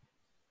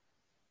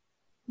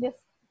 Yes.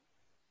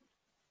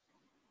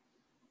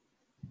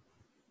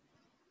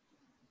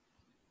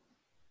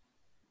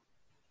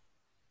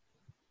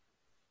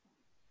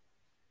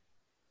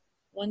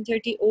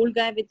 $130 old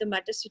guy with the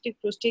metastatic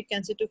prostate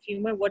cancer to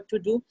tumor. What to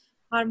do?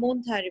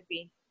 Hormone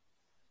therapy.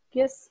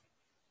 Yes.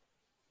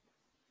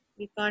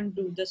 We can't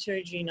do the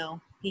surgery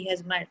now. He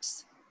has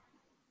mets.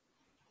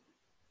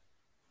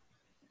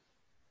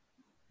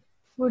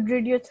 Would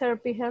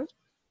radiotherapy help?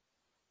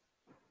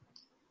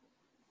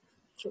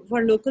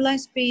 For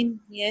localized pain,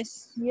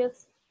 yes.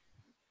 Yes.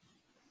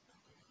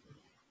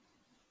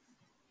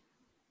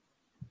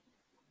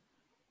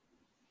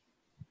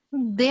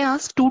 They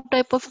ask two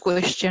type of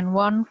question,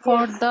 one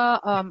for Yes.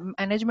 the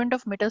management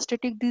of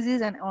metastatic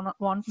disease and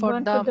one for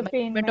the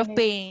pain management of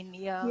pain.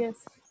 Yeah.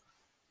 Yes.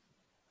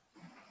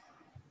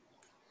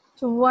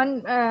 So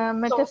one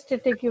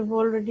metastatic you've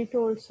already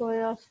told, so I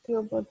asked you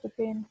about the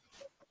pain.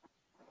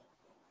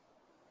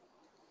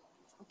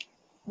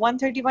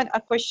 131,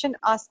 a question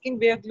asking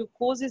where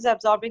glucose is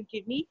absorbed in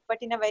kidney, but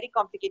in a very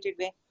complicated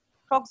way.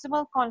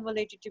 Proximal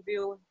convoluted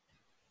tubule.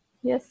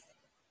 Yes.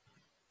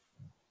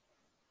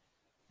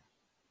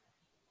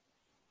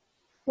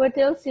 What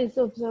else is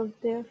observed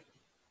there?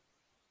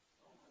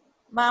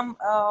 Ma'am,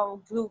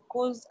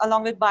 glucose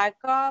along with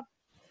bicarb,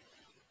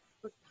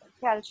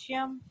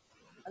 calcium,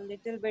 a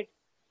little bit,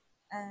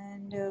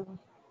 and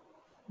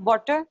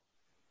water.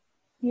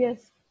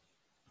 Yes.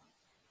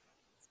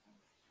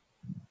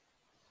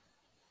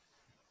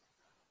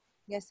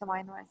 Yes,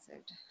 amino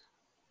acid.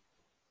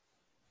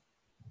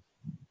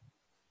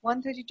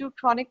 132,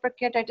 chronic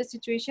pancreatitis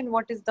situation.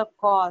 What is the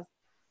cause?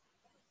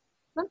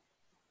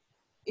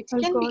 It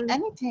can be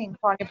anything,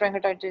 chronic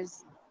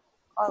pancreatitis.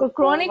 For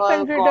chronic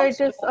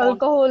pancreatitis,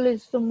 alcohol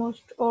is the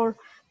most, or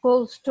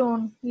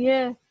gallstone.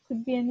 Yeah,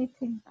 could be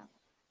anything.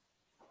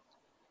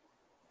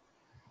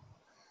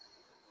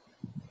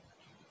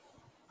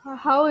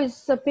 How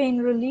is the pain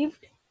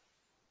relieved?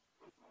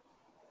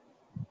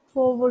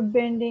 Forward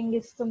bending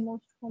is the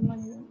most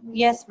common.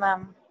 Yes,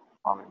 ma'am.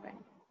 Forward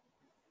bending.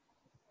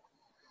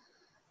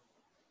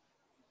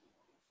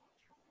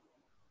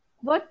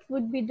 What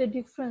would be the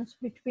difference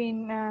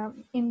between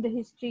in the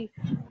history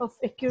of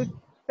acute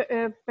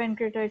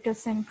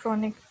pancreatitis and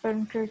chronic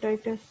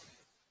pancreatitis?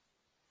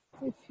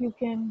 If you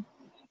can.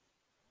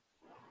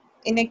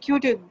 In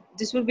acute,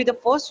 this will be the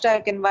first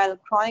attack, and while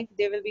chronic,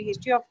 there will be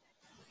history of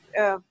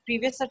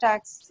previous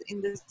attacks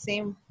in the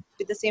same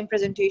with the same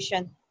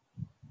presentation.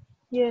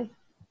 Yeah.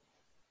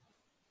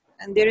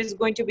 And there is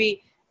going to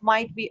be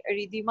might be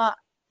erythema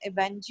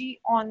evangi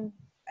on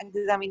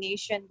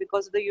examination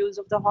because of the use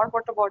of the hot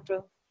water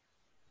bottle.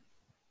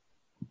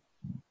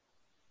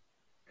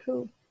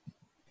 True.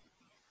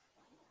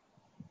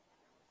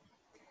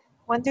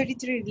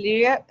 133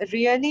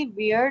 really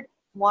weird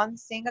one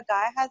saying a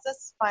guy has a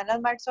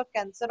spinal mats of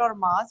cancer or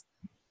mass.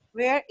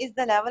 Where is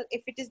the level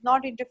if it is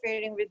not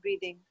interfering with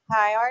breathing?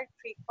 Hyoid,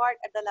 cricoid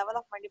at the level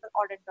of mandible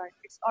or dentoid.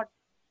 It's or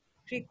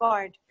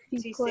cricoid,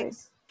 Required.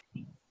 C6.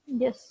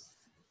 Yes.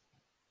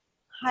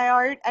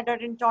 Hyoid and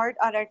dentoid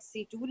are at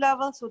C2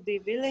 level, so they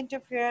will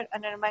interfere.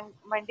 And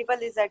mandible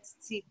is at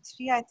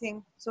C3, I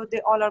think. So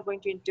they all are going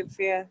to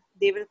interfere.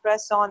 They will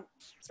press on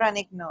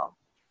phrenic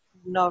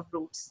nerve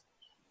roots.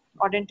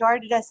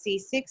 Odontoid is at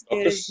C6.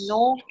 There is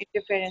no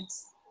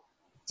interference.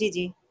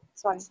 Gigi,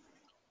 sorry.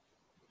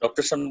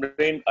 Dr.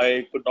 Samrain,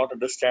 I could not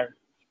understand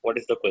what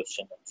is the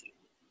question actually.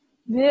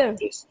 Where?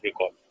 This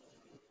record.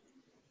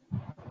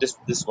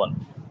 This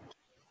one.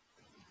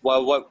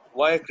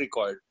 Why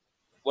record?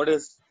 What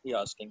is he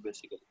asking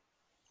basically?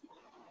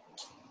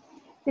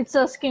 It's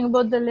asking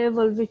about the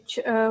level which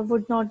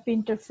would not be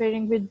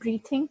interfering with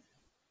breathing.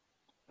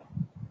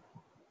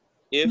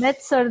 If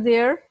Mets are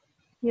there.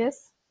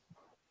 Yes.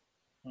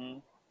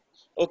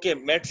 okay,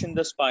 mets in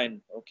the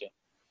spine. Okay.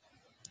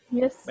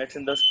 Yes. Mets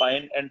in the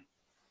spine and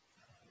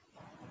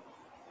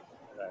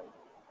right.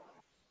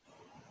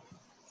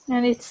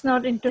 And it's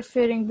not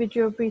interfering with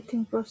your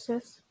breathing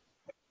process.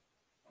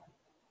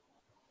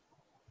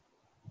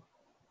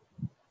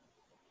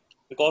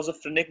 Because of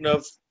phrenic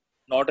nerve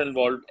not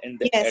involved in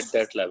the, Yes. at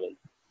that level.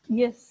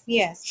 Yes.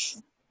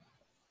 Yes.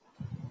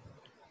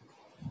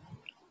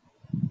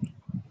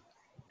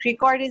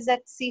 Cricoid is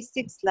at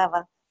C6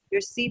 level.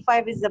 Your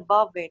C5 is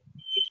above it.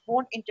 It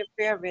won't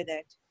interfere with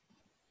it.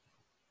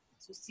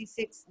 So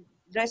C6,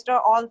 rest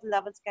of all the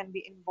levels can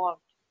be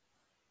involved.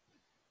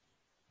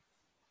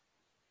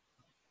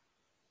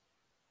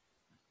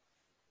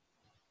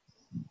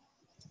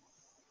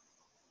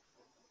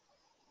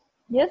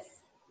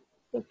 Yes,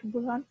 Dr.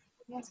 Burhan.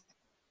 Yes.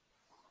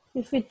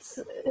 If it's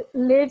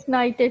late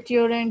night at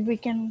your end, we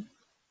can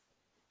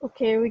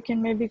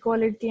maybe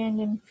call it the end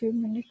in a few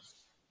minutes.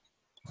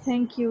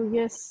 Thank you.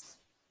 Yes.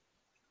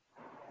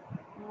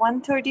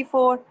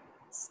 134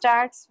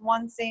 starts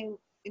one saying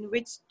in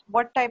which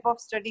what type of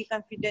study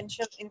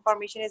confidential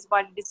information is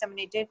widely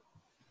disseminated,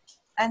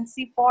 and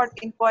C4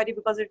 inquiry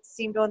because it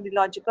seemed on the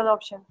logical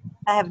option.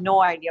 I have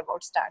no idea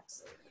about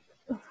stats.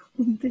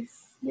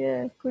 This,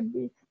 yeah, could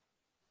be.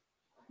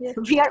 Yes.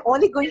 We are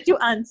only going to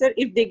answer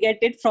if they get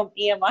it from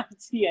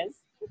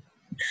MRCS.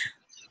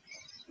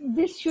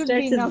 This should Stats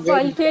be is enough. very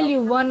I'll tell tough.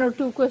 you one or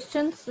two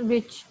questions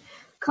which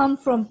come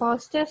from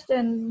past test,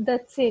 and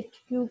that's it.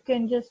 You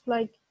can just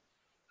like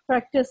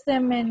practice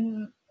them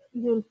and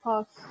you'll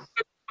pass.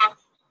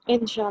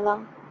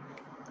 Inshallah.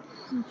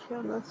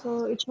 Inshallah.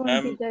 So it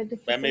won't be that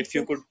difficult. Ma'am, if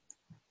you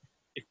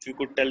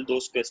could tell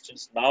those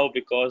questions now,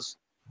 because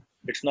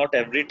it's not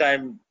every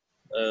time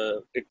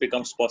it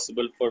becomes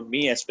possible for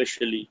me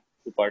especially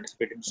to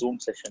participate in Zoom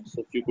sessions.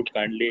 So if you could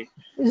kindly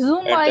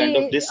Zoom at the end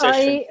of this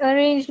session. I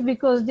arranged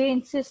because they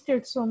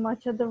insisted so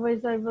much,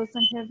 otherwise I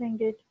wasn't having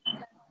it.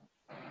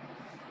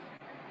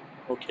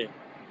 Okay.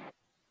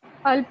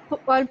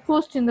 I'll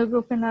post in the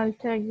group and I'll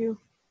tag you.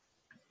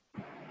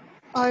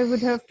 I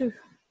would have to.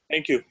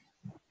 Thank you.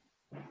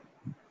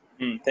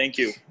 Thank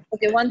you.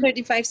 Okay,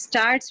 135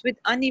 starts with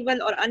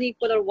uneven or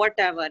unequal or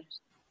whatever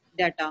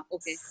data.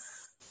 Okay.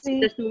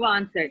 See, Just move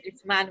answer.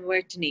 It's man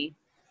Vertney.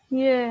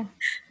 yeah,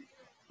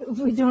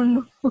 we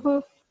don't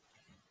know.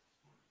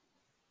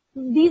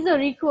 These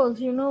are equals,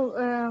 you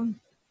know.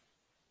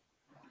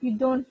 You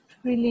don't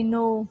really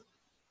know.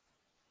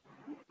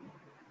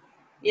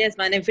 Yes,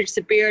 man. If it's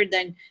superior,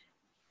 then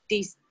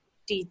T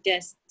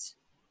test.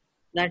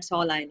 That's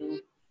all I know.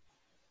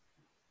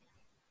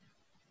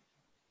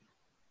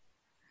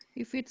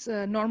 If it's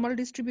a normal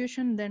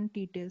distribution, then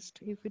t-test.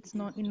 If it's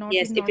not in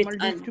Yes, if normal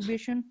it's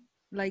distribution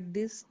like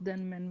this,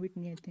 then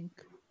Mann-Whitney, I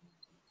think.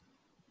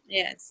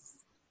 Yes.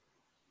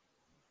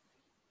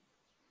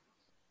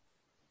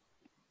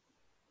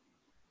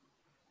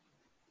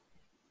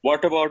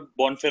 What about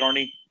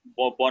Bonferroni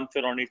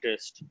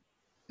test?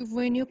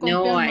 When you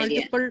No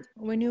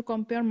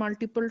compare idea.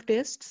 multiple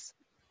tests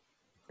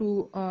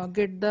to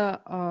get the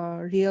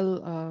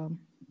real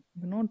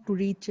to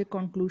reach a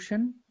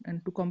conclusion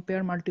and to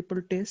compare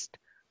multiple tests,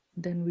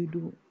 then we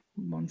do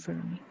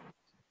Bonferroni.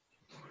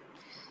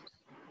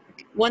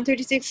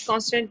 136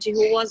 constant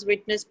Jehovah's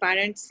Witness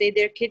parents say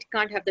their kid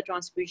can't have the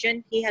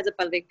transfusion. He has a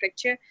pelvic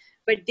fracture,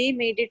 but they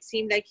made it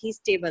seem like he's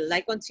stable.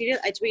 Like on serial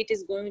HB, it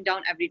is going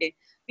down every day.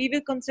 We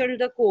will consult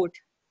the court.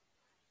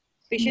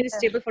 Patient is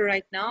stable for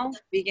right now.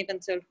 We can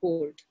consult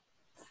court.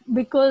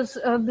 Because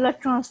blood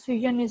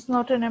transfusion is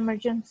not an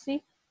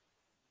emergency.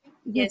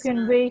 You Yes,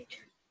 can wait.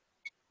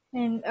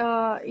 And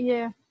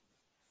yeah,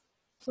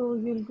 so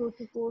you'll go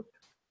to court.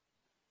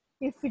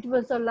 If it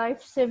was a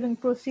life-saving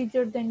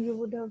procedure, then you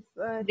would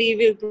have They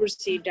will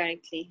proceed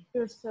directly.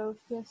 yourself.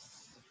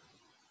 Yes.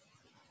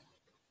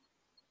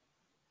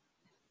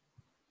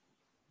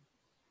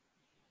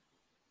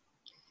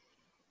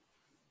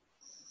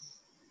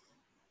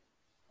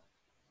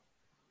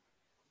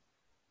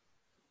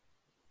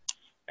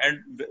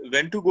 And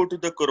when to go to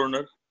the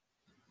coroner?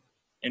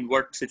 In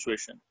what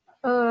situation?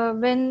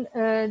 When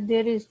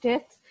there is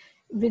death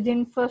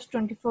within first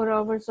 24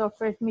 hours of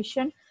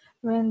admission,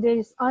 when there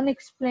is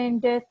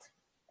unexplained death,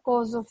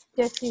 cause of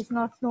death is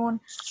not known,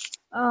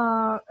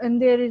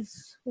 and there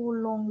is whole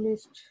long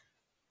list.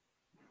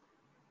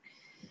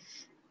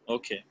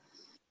 Okay.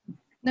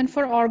 Then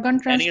for organ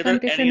Any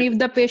transplantation, other- if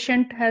the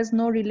patient has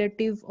no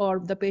relative or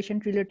the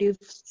patient relative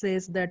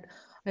says that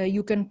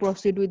you can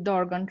proceed with the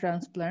organ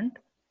transplant,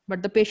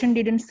 but the patient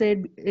didn't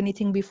say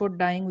anything before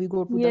dying, we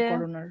go to the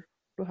coroner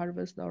to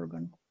harvest the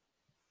organ.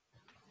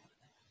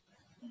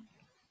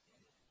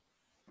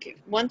 Okay.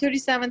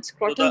 137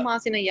 scrotal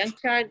mass in a young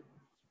child.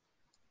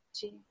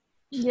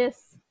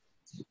 Yes.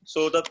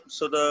 So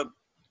the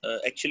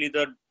actually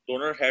the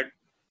donor had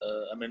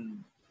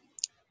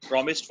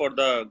promised for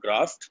the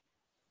graft,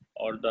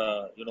 or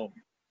the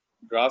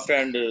graft,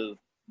 and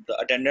the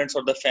attendants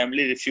or the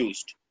family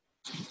refused.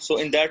 So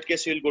in that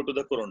case, you will go to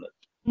the coroner.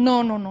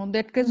 No.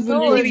 That case will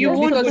No, You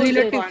won't go to the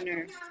relative.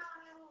 corner.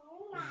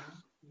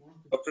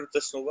 Dr.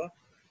 Tasnova?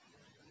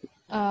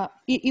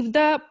 If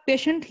the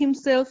patient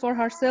himself or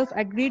herself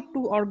agreed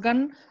to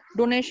organ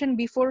donation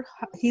before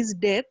his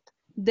death,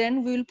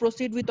 then we will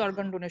proceed with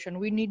organ donation.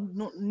 We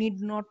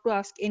need not to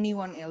ask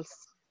anyone else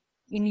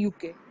in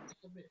UK.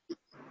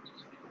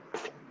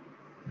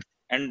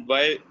 And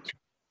why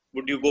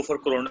would you go for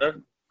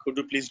coroner? Could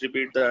you please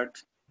repeat that?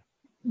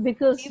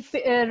 Because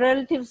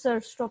relatives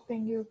are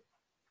stopping you.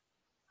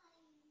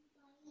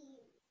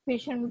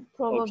 Patient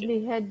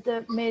probably had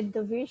made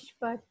the wish,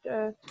 but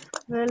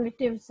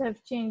relatives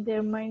have changed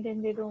their mind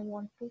and they don't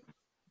want to.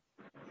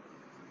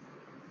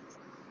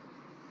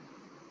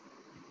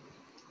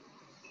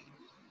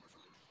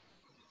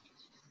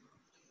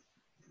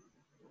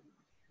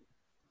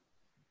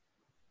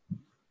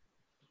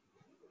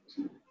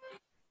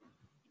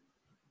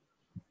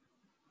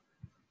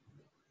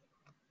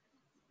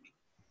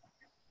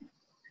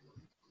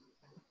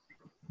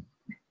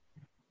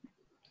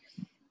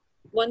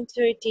 One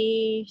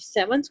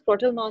 137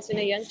 scrotal mass in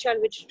a young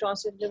child which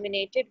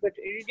transilluminated but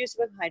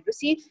irreducible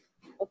hydrocele.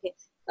 Okay.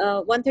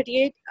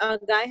 138, a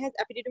guy has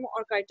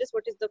epididymoarchitis.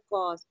 What is the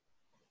cause?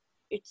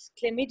 It's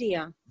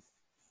chlamydia.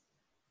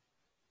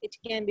 It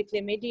can be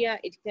chlamydia,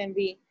 it can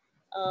be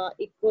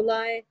E.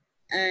 coli,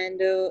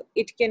 and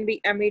it can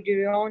be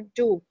amidurion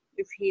too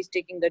if he's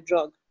taking the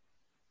drug.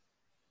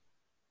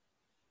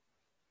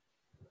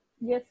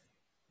 Yes.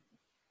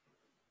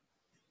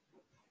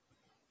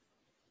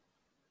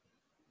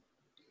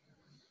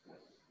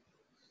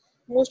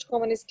 Most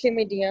common is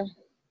chlamydia.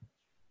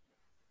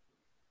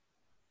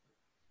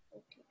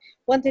 Okay.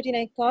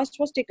 139, cast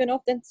was taken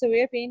off, then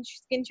severe pain,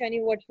 skin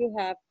shiny. What you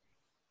have?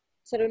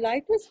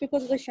 Cellulitis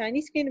because of the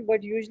shiny skin,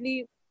 but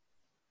usually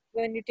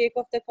when you take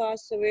off the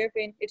cast, severe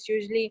pain, it's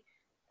usually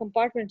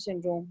compartment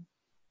syndrome.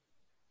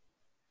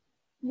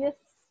 Yes.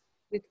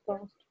 With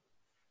cast.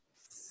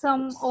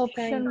 Some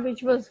option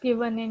which was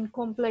given in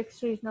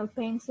complex regional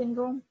pain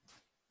syndrome.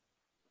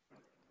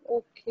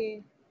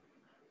 Okay.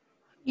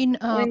 In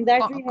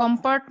that we have...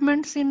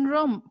 compartment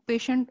syndrome,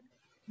 patient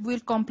will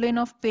complain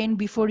of pain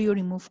before you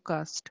remove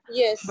cast.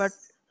 Yes. But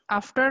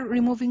after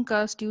removing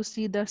cast, you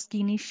see the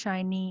skin is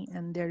shiny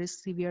and there is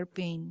severe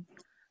pain.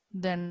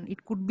 Then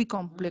it could be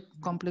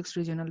complex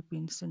regional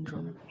pain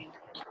syndrome.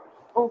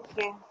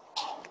 Okay.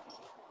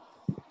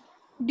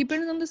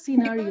 Depends on the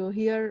scenario.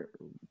 Here,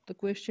 the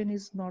question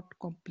is not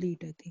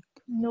complete, I think.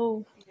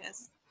 No.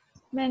 Yes.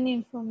 Many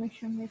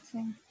information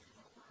missing.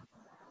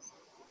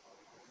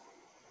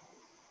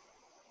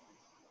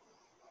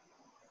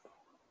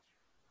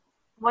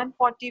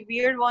 140,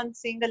 weird one,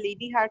 saying the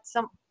lady had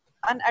some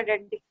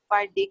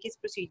unidentified Dakis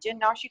procedure.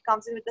 Now she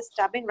comes in with a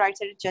stabbing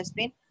right-sided chest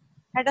pain.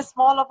 Had a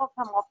small of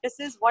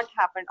hemoptysis. What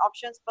happened?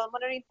 Options: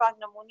 pulmonary infarct,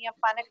 pneumonia,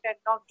 panic attack.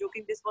 Not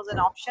joking, this was an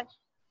option.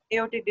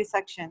 Aortic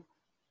dissection.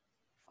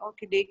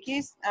 Okay,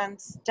 Dakis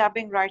and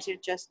stabbing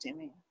right-sided chest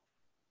pain.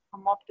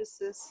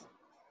 Hemoptysis.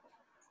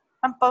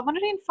 And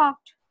pulmonary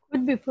infarct.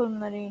 Could be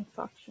pulmonary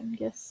infarction,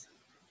 yes.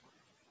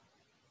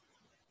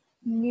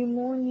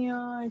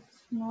 Pneumonia,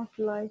 it's not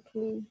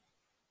likely.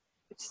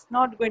 It's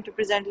not going to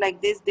present like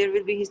this. There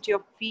will be history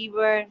of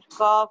fever,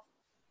 cough,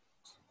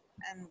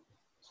 and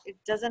it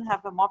doesn't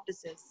have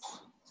hemoptysis.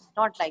 It's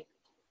not like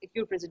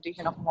acute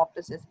presentation of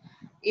hemoptysis.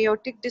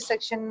 Aortic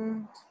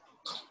dissection.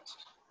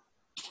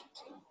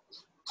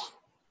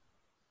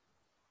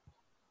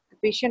 The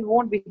patient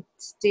won't be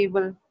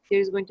stable. There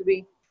is going to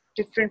be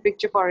different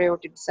picture for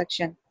aortic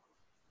dissection.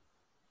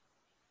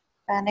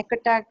 Panic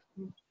attack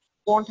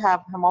won't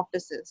have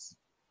hemoptysis.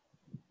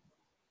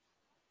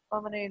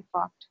 Pulmonary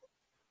infarct.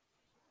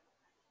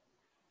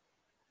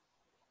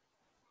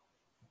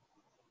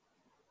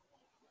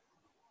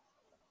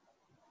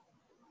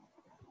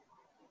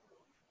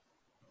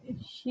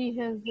 She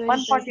has very bad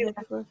 141.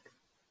 network.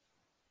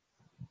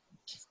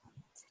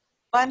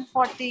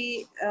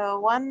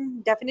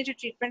 141 definitive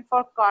treatment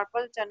for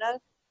carpal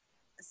tunnel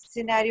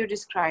scenario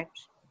described.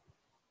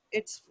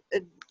 It's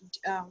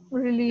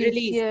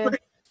Release, yeah.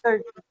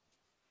 Surgery.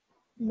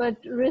 But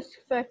risk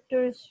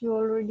factors you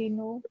already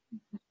know.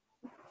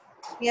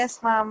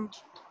 Yes, ma'am.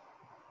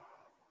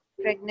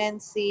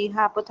 Pregnancy,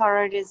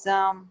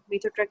 hypothyroidism,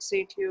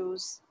 methotrexate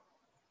use,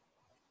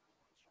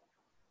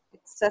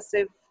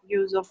 excessive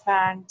use of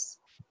hands.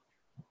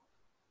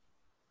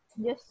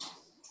 Yes.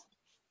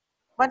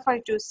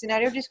 142.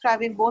 Scenario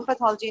describing bone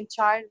pathology in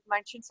child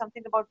mentioned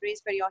something about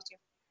raised periosteum.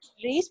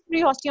 Raised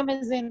periosteum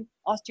is in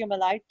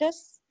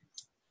osteomyelitis.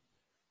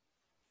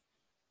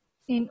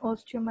 In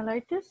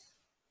osteomyelitis,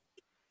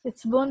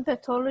 it's bone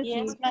pathology.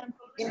 Yes, ma'am.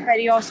 In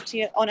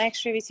periosteal, on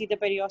X-ray we see the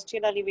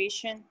periosteal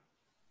elevation.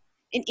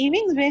 In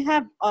Ewing's we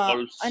have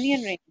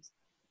onion rings.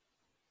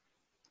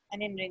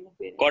 Onion ring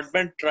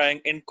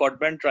appearance. In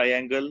Codman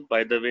triangle,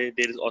 by the way,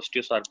 there is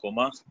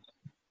osteosarcoma.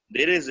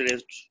 There is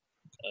raised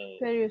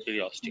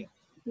periosteum.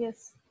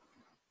 Yes.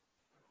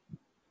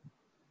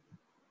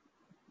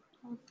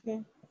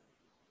 Okay.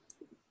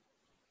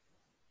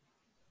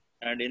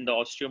 And in the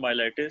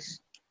osteomyelitis,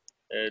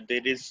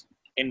 there is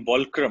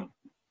involucrum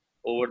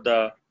over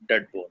the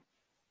dead bone.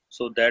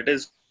 So that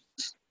is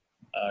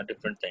a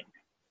different thing.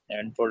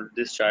 And for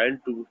this child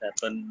to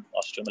happen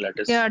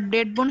osteomyelitis. Yeah,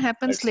 dead bone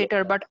happens That's later,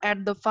 okay. but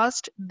at the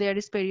first there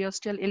is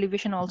periosteal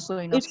elevation also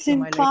in It's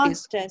in osteomyelitis.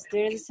 class test.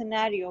 There is a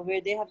scenario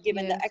where they have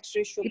given Yes. the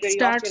X-ray show It periosteal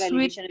starts with-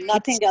 elevation and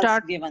nothing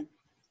else given.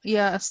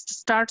 Yeah,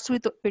 starts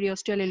with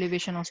periosteal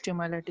elevation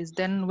osteomyelitis.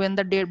 Then when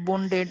the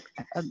bone dead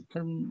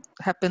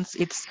happens,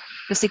 it's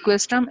the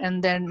sequestrum,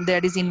 and then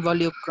there is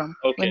involucrum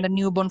when the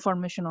new bone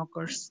formation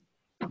occurs.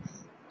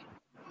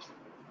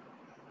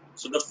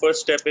 So the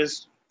first step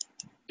is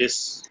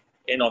this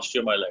in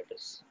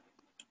osteomyelitis.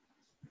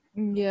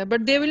 Yeah,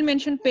 but they will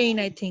mention pain,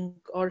 I think,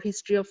 or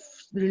history of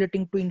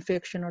relating to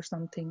infection or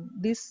something.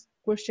 This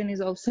question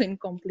is also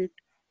incomplete.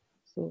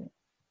 So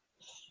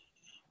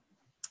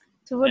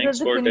what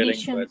Thanks are the for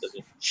conditions? telling, by the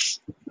way.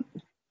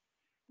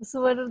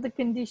 So what are the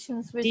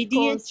conditions which DDH?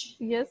 cause?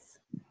 Yes.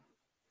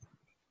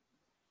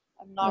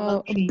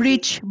 Abnormal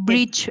breech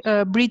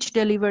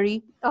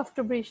delivery.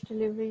 After breech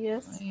delivery,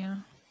 yes. Yeah.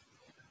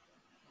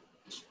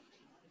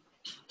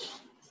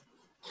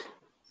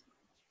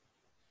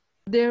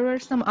 There were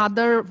some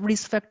other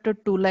risk factor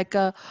too, like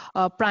a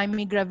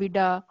primary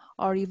gravida,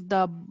 or if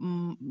the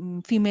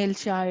female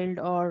child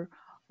or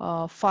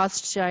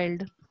first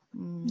child.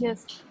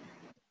 Yes.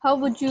 How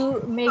would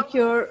you make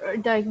your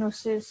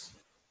diagnosis?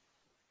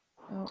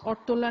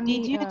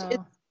 Ortholani.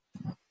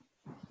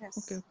 Yes.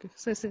 Okay.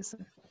 Say.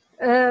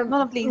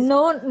 No, please.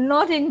 No,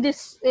 not in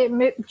this.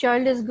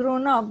 Child is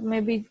grown up.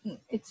 Maybe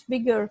it's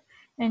bigger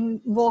and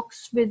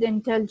walks with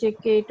intelligent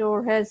gait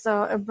or has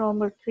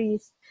abnormal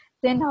crease.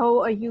 Then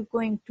how are you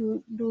going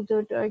to do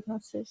the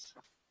diagnosis?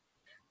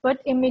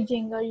 What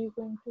imaging are you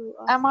going to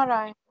ask?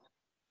 MRI.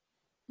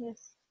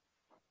 Yes.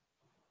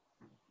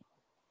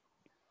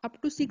 Up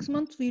to 6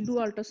 months we do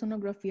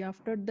ultrasonography.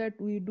 After that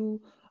we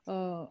do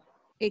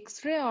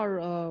X-ray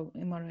or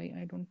MRI.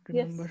 I don't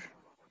remember. Yes.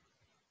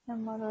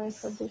 MRI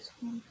for this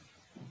one.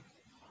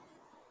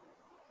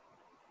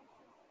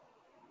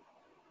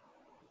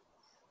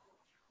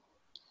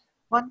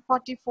 One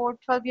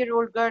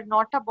 12-year-old girl,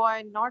 not a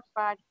boy, not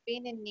bad,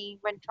 pain in knee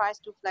when tries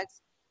to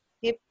flex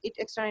hip, it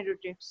externally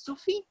rotates.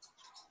 Sufi?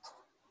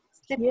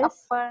 Slip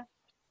Yes. upper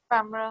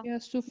femoral. Yeah,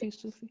 Sufi.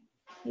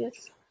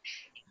 Yes.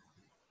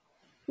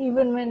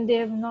 Even when they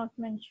have not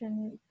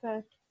mentioned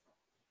fat.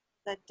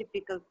 The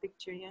typical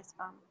picture, yes,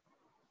 ma'am.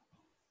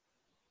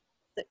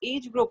 The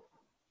age group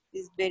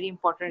is very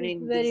important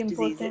in these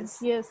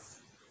diseases.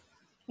 Yes,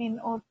 in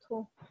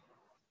ortho.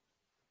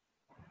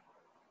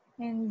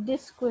 And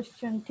this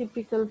question,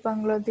 typical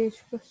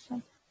Bangladesh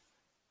question.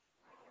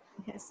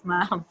 Yes,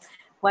 ma'am.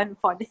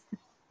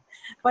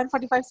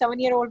 145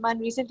 7-year-old man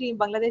recently in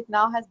Bangladesh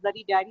now has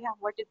bloody diarrhea.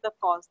 What is the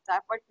cause?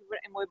 Typhoid fever,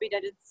 amoebic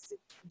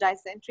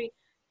dysentery,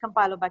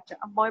 campylobacter.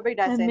 Amoebic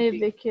dysentery.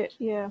 Amoebic,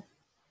 yeah.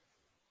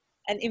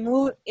 And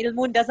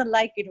Ilmun doesn't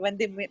like it when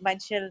they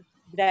mention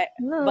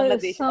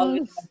Bangladesh.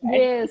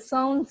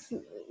 Sounds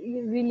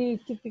really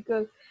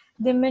typical.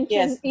 They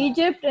mention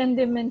Egypt and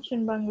they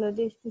mention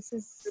Bangladesh. This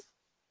is.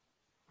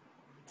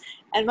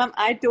 And ma'am,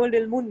 I told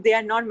Ilmun they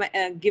are not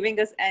giving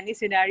us any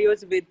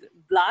scenarios with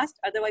blast.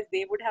 Otherwise,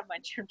 they would have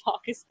mentioned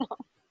Pakistan.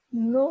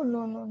 No,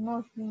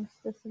 not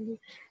necessarily.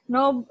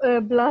 Now,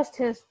 blast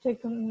has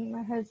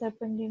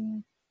happened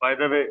in. By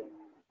the way,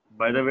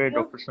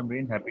 Dr.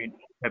 Samreen, happy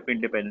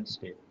Independence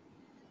Day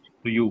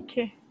to you.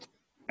 Okay.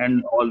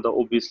 And all the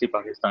obviously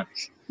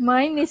Pakistanis.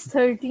 Mine is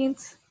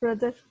 13th,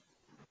 brother.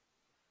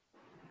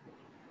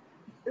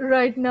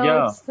 Right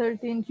now it's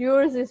 13th.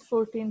 Yours is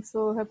 14th.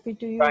 So happy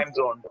to you.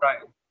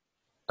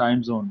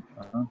 Time zone.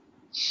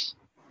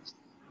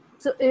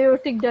 So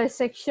aortic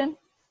dissection.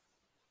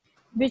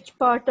 Which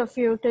part of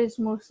aorta is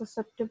more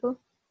susceptible?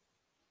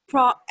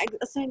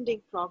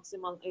 Ascending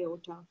proximal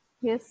aorta.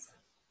 Yes.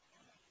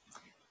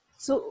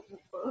 So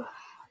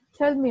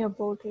tell me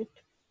about it,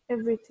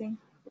 everything.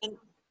 And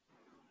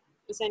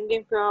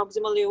ascending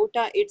proximal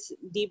aorta, it's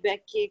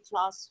DBECK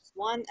class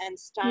 1 and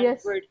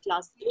Stanford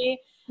class A.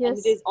 And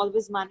it is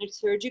always managed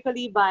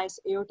surgically by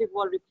aortic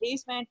wall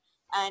replacement.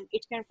 And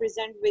it can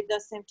present with the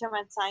symptom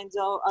and signs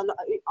of, on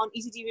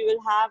ECG we will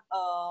have,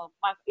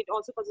 it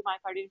also causes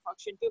myocardial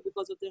infarction too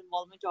because of the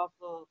involvement of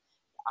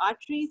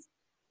arteries.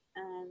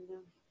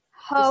 And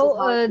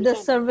how the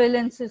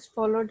surveillance is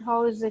followed?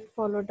 How is it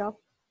followed up?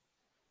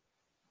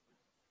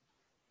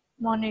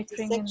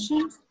 Monitoring.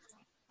 Dissection.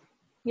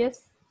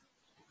 Yes,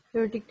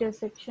 aortic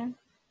dissection.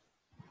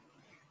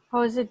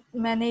 How is it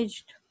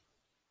managed?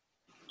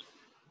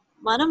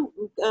 Madam,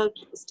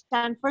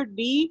 Stanford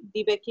B,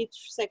 DBECK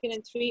 2nd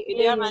and 3,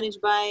 they are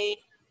managed by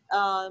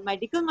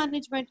medical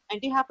management,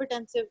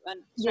 antihypertensive,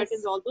 and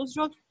statins, all those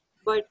drugs.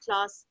 But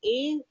class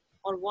A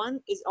or 1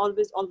 is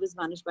always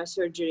managed by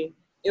surgery,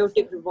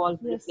 aortic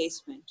valve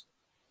replacement.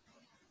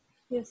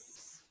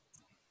 Yes.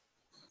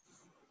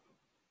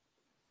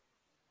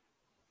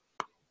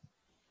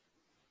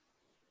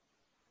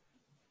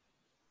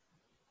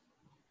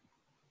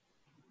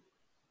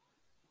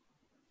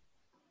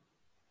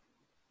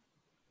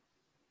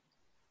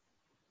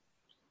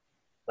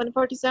 One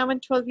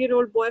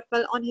 12-year-old boy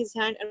fell on his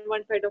hand and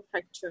one kind of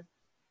fracture.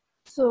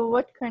 So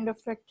what kind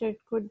of fracture it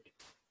could?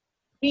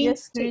 Green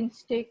stick. Green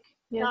stick.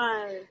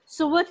 Yes.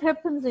 So what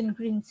happens in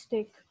green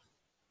stick?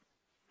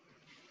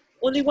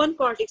 Only one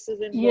cortex is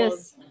involved.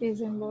 Yes,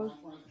 is involved.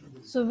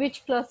 So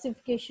which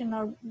classification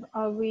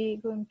are we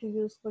going to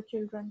use for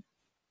children?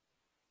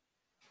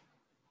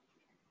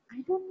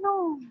 I don't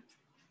know.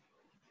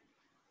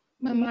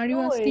 Ma'am, are you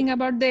asking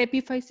about the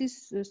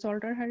epiphysis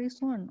Salter-Harris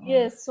one? Or?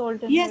 Yes,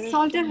 Salter-Harris. Yes,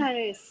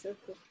 Salter-Harris.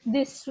 Okay.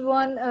 This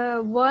one,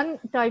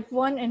 type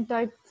 1 and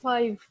type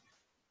 5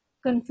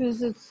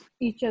 confuses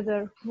each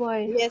other.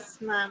 Why? Yes,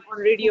 ma'am, on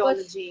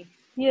radiology.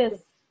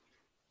 Yes.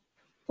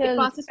 It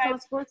passes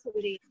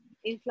transversally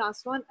in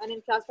class 1, and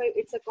in class 5,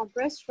 it's a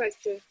compressed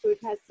fracture, so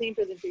it has same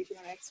presentation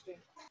on X-ray.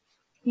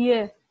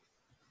 Yeah.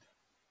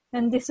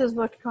 And this is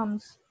what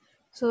comes.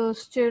 So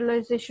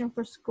sterilization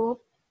for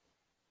scope.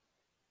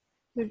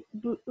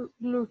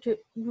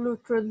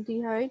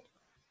 Glutaraldehyde,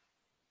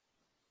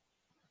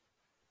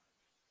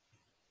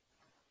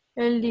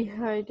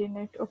 aldehyde in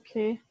it.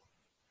 Okay.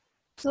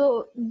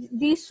 So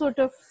these sort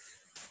of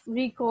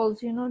recalls,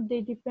 they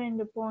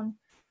depend upon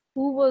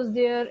who was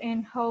there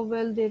and how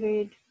well they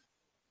read.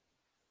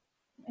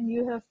 And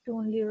you have to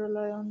only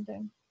rely on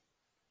them.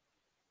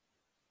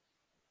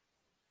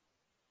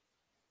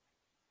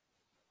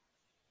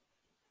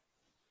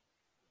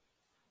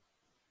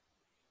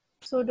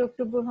 So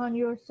Dr. Burhan,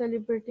 you're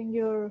celebrating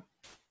your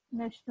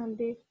National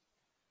Day.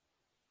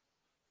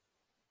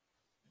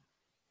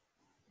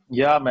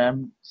 Yeah,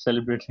 ma'am,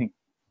 celebrating.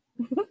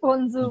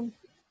 On Zoom.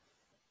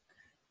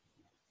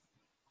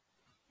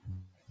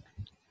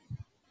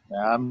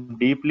 I'm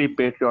deeply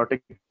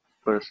patriotic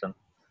person.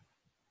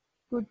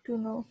 Good to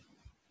know.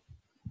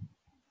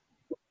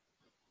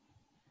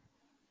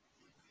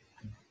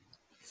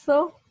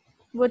 So,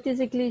 what is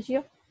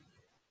eclasia?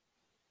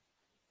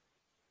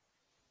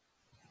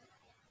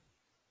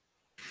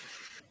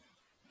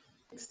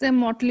 It's a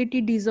motility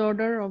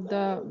disorder of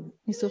the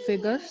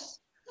esophagus,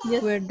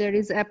 where there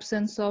is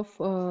absence of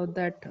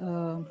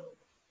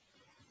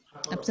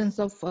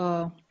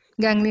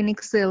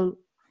ganglionic cell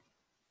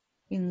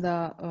in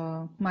the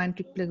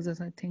myenteric plexus,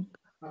 I think.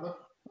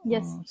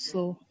 Yes.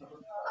 So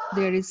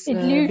there is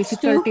it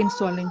difficulty in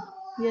swallowing.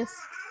 Yes.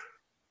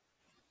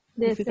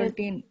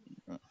 Difficulty in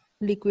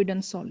liquid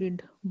and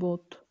solid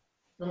both.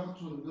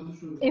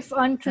 If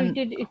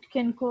untreated, it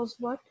can cause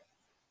what?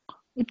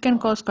 It can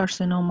cause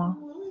carcinoma.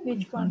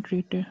 Which one?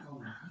 Untreated.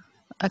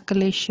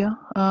 Achalasia.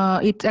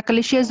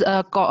 Achalasia is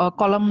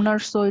columnar,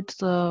 so it's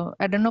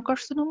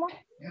adenocarcinoma.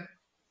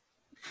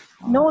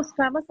 No,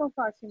 squamous or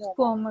carcinoma.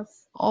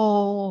 Squamous.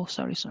 Oh,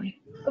 sorry.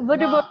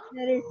 What about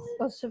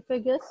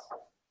esophagus?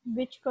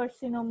 Which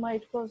carcinoma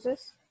it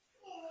causes?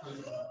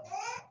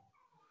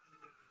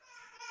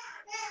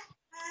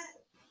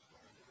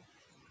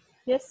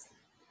 Yes.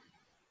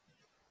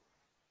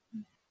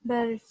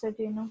 Barrett's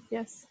adeno.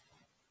 Yes.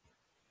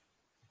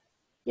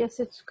 Yes,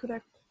 it's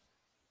correct.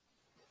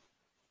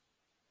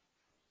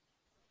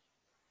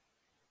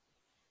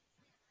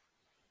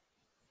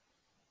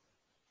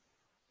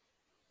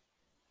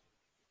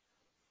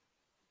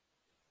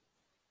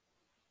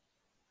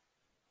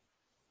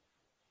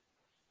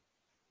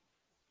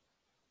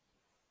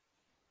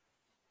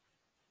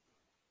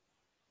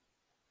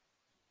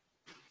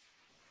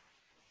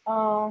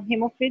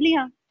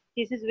 Hemophilia,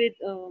 cases with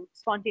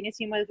spontaneous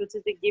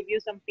hemolysis, they give you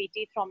some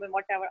PT, thrombin,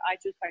 whatever, I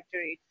choose factor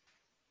 8.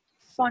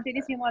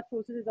 Spontaneous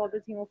hemolysis is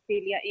always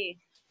hemophilia A.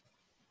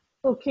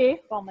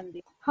 Okay.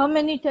 Commonly. How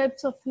many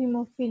types of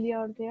hemophilia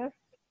are there?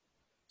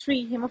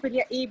 3,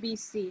 hemophilia A, B,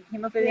 C.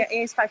 Hemophilia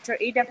A is factor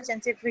 8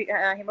 deficiency,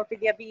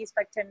 hemophilia B is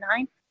factor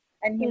 9,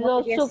 and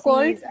hemophilia also C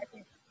called is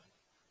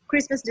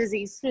Christmas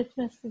disease.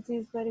 Christmas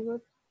disease, very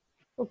good.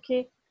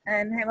 Okay.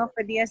 And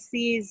hemophilia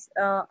C is,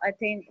 I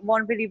think,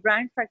 von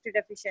Willebrand factor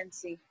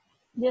deficiency.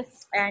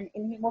 Yes. And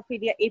in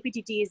hemophilia,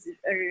 APTT is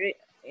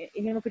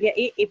in hemophilia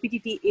A,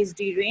 APTT is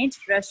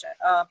deranged. Rest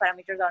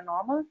parameters are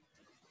normal,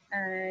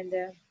 and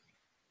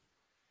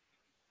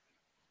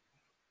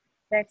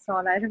that's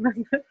all I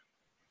remember.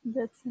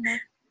 That's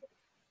enough.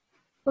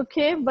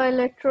 Okay,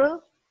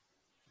 bilateral.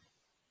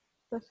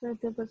 That's why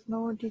there was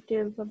no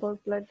details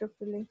about bladder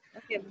filling.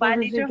 Okay, So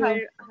bilateral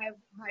residue.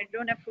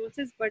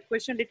 hydronephrosis, but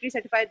question literally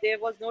certified there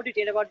was no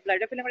detail about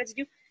bladder film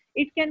residue.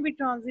 It can be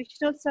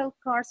transitional cell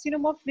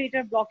carcinoma of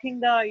bladder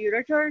blocking the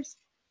ureters.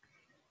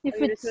 If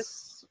Or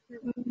it's,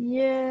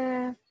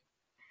 yeah,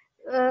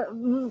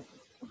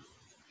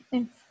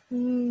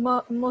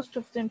 most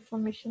of the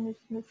information is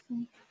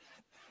missing.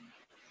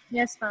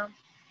 Yes, ma'am.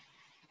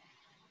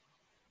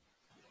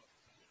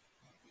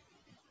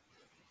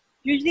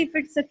 Usually, if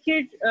it's a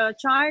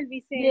child, we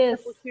say Yes.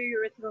 it's a posterior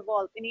urethral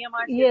valve. In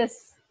MRCS,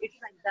 Yes. it's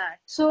like that.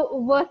 So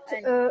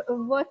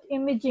what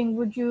imaging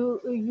would you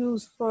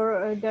use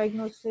for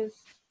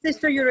diagnosis?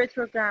 Sister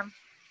ureterogram.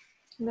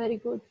 Very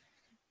good.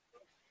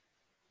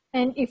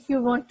 And if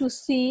you want to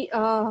see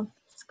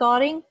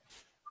scarring,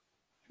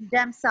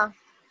 DEMSA.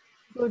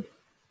 good.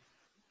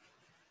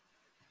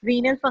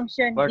 Renal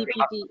function, But-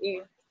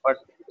 DPTA. But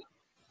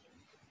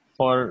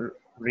for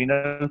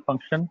renal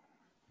function,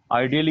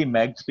 ideally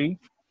MAG3,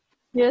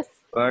 Yes.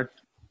 but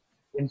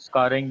in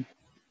scarring,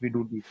 we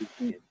do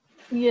DP.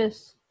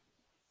 Yes.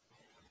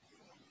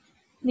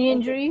 Knee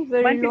injury,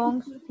 very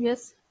long.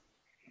 Yes.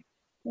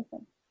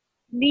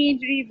 Knee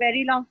injury,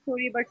 very long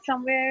story, but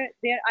somewhere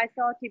there I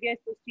saw tibia is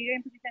posterior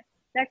in position.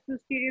 That's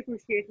posterior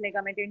cruciate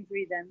ligament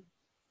injury then.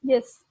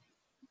 Yes.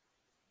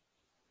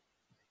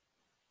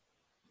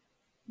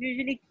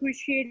 Usually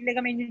cruciate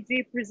ligament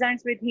injury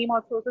presents with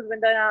hemarthrosis when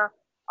the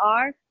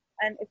R,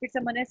 and if it's a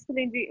meniscal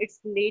injury,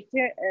 it's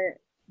later.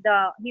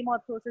 The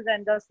hemarthrosis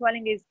and the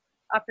swelling is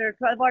after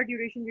 12-hour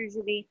duration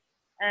usually,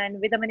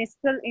 and with a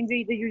meniscal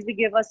injury, they usually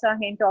give us a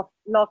hint of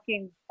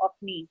locking of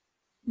knee.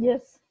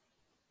 Yes.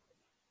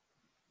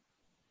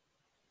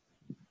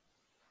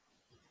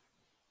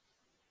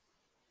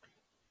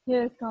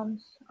 Here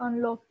comes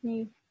unlock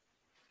knee.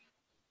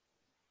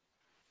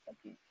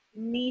 Okay.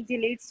 Knee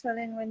delayed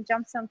swelling when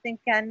jump something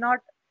cannot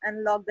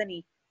unlock the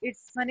knee.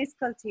 It's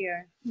meniscal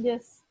tear.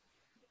 Yes.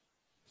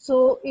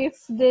 So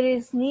if there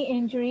is knee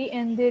injury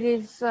and there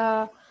is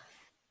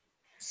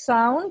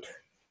sound,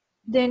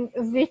 then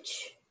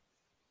which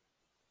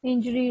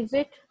injury is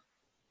it?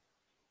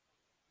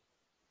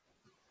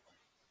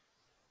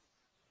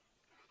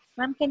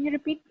 Ma'am, can you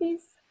repeat,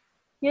 please?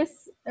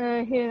 Yes,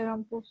 here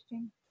I'm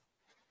posting.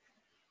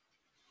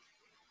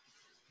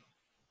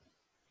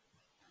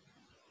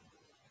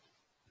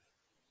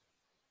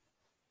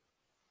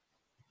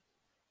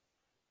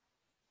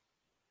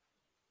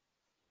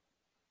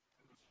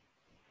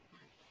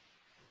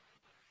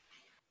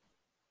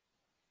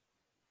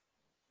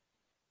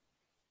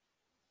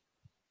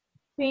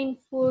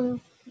 Painful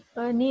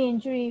knee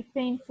injury,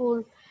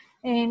 painful,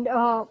 and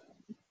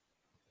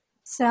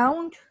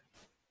sound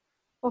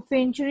of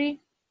injury,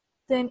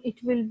 then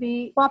it will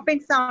be Popping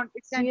sound.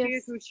 It's anterior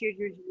Yes. cruciate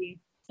usually.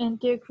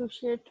 anterior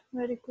cruciate.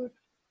 Very good.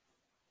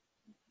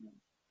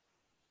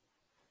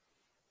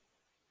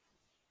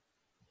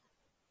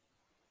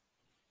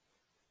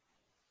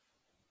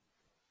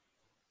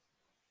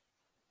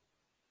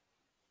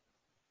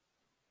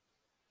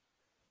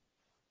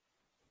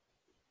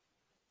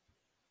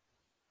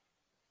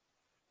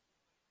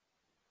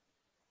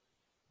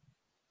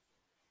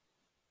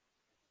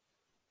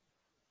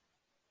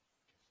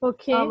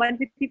 Okay.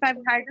 155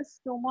 had a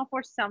stoma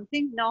for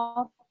something.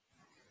 Now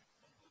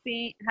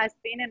has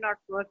pain and not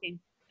working.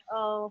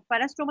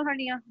 Parastoma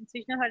hernia,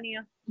 incisional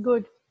hernia.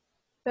 Good.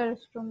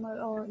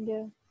 Peristromal or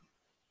yeah.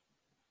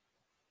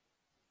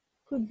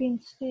 Could be in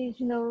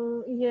stage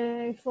no,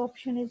 yeah, if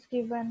option is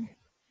given.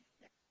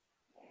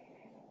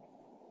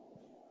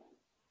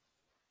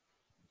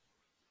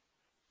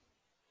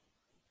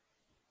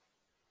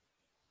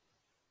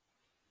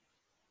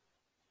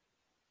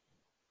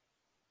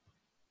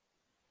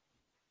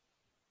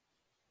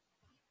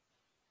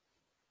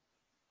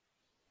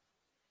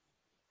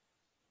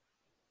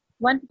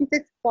 One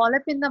 156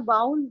 polyp in the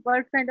bowel.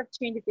 What kind of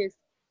change it is?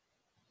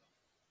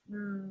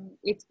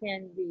 It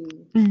can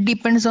be.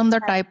 Depends on the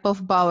type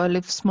of bowel.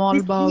 If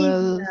small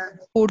bowel,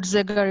 Dyspnesia.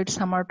 Purzeger, it's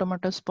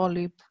hematomatous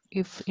polyp.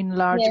 If in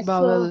large Yes,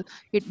 bowel,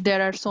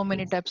 there are so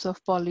many types of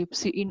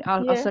polyps. In Yeah.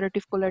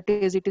 ulcerative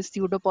colitis, it is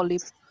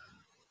pseudopolyp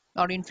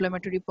or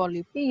inflammatory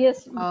polyp.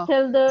 Yes,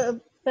 tell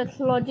the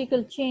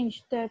pathological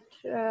change that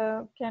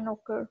can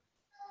occur.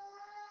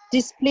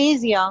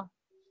 Dysplasia.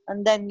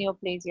 And then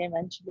neoplasia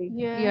eventually.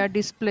 Yeah,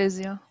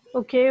 dysplasia.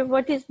 Okay,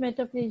 what is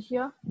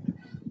metaplasia?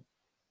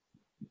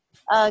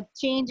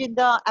 Change in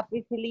the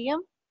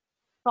epithelium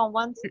from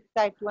one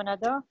side to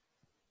another.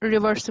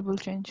 Reversible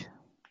change.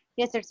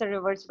 Yes, it's a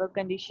reversible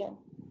condition.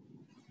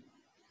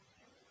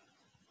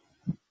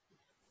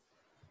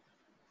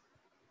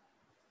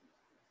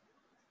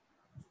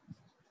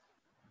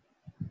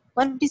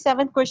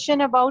 $157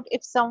 question about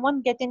if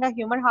someone getting a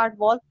human heart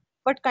valve,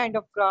 what kind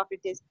of graft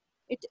it is?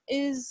 It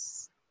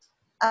is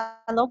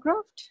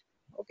allograft.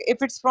 Okay,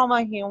 if it's from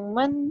a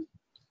human,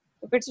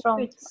 if it's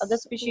from other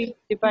species,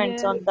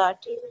 depends on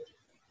that.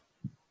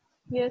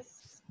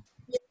 Yes.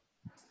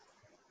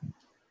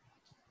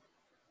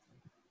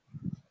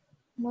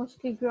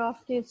 Mostly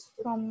graft is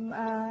from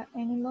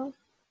animal.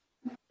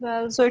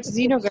 Well, So it's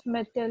xenograft.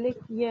 metallic,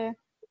 yeah.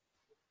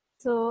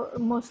 So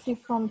mostly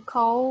from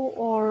cow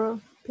or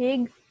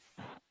pig.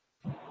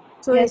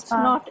 So Yes, it's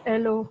ma'am. not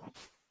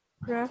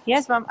allograft.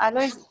 Yes, ma'am.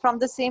 Allo is from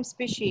the same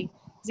species.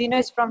 Xeno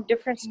is from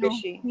different No.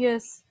 species.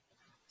 Yes.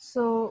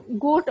 So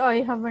goat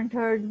I haven't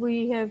heard.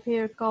 We have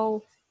here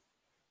cow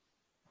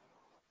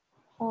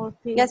or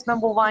pig. Yes,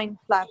 ma'am. Bovine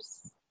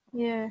flaps.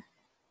 Yeah.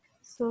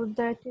 So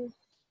that is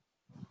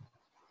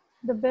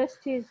the best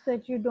is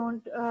that you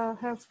don't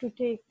have to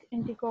take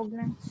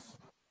anticoagulants.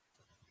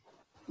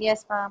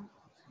 Yes, ma'am.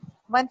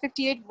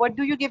 158. What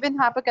do you give in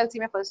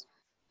hypercalcemia first?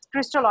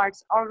 Crystal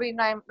arts or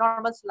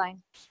normal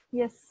saline?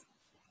 Yes.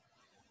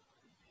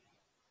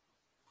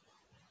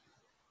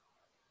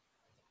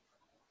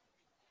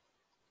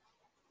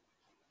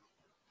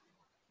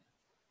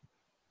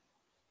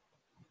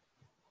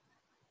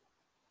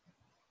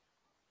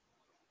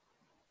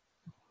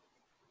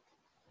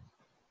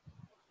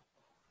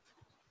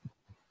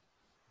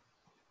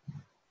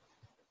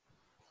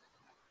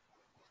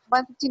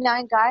 One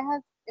 159. Guy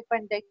has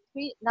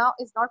appendectomy. Now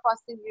is not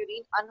passing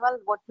urine. Unwell.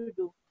 What to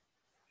do?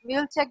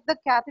 We'll check the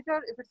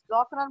catheter if it's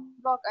blocked or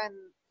unblocked, and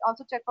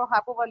also check for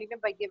hypovolemia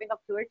by giving a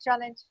fluid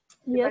challenge.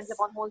 Depends Yes.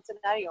 upon whole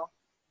scenario.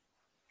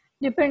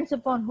 Depends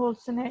upon whole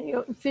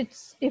scenario.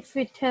 If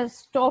it has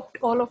stopped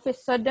all of a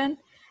sudden,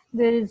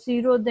 there is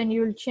zero, then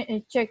you'll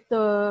check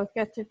the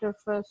catheter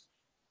first.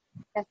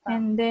 Yes, ma'am.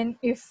 And then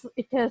if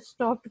it has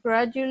stopped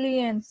gradually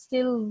and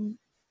still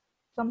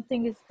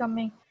something is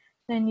coming,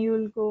 then you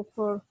will go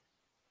for,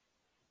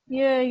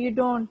 yeah, you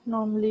don't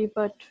normally,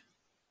 but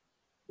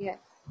Yes.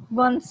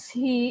 once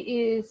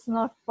he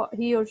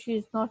or she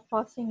is not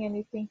passing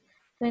anything,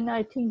 then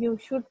I think you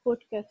should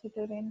put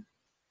catheter in.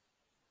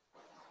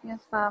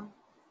 Yes, ma'am.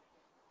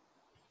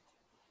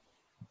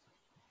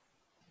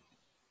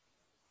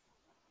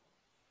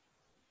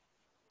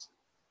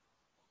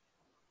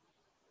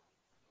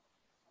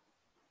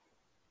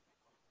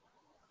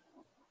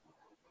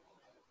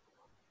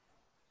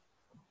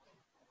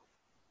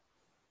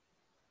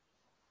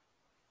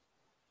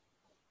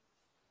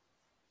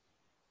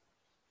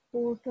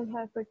 Portal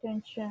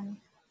hypertension,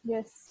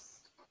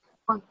 yes.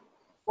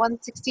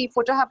 160.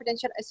 Portal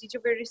hypertension,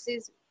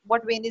 osteoporosis.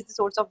 What vein is the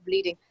source of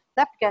bleeding?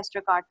 Left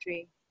gastric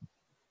artery.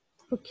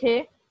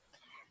 Okay.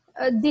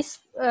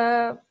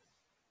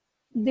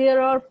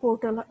 There are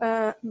portal,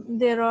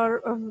 there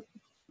are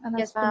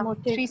Yes, ma'am.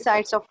 anastomotic. 3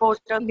 sites of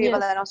portal cable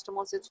Yes.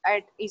 anastomosis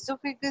at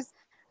esophagus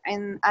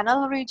and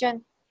anal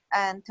region,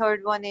 and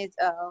third one is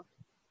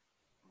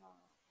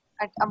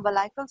at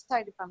umbilical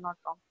side, if I'm not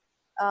wrong.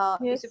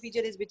 Yes.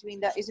 Esophageal is between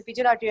the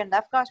esophageal artery and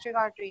left gastric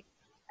artery,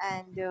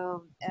 and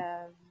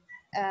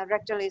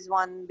rectal is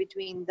one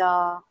between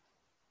the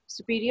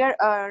superior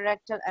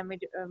rectal and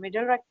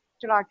middle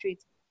rectal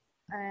arteries,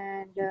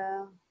 and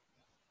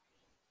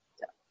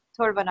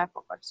third one I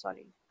forgot.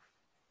 Sorry.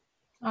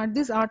 Are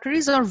these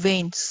arteries or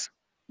veins?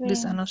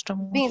 This Veins.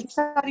 anastomosis. Vein.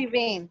 Sorry,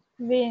 vein.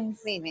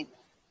 Veins. Vein.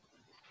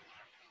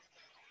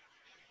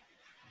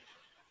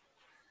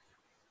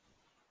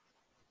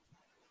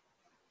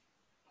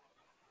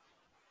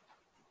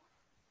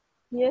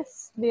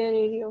 Yes, their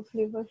area of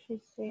liver,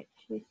 she's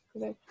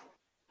correct.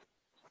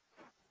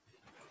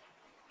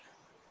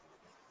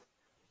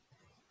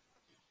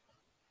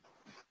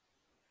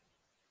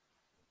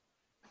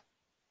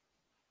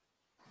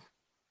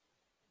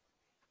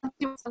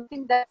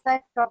 Something that's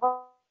like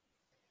trouble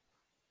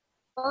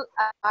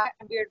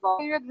and weird walk.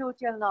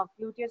 Gluteal nerve,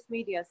 gluteus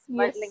medius,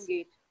 Yes. Medlem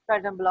gate,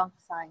 Cardon Blanc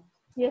sign.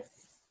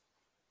 Yes.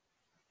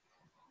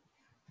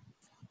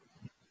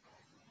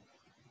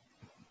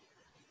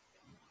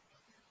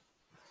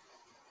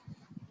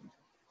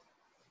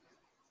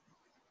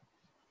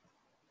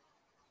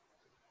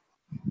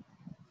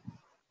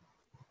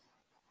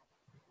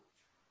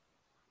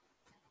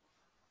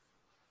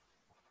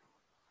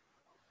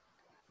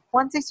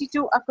 One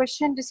 162. A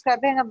question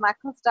describing a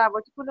macro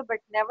diverticular but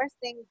never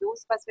saying those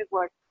specific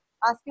words.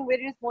 Asking where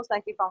it is most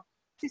likely found.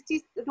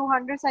 60 to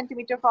 100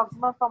 centimeter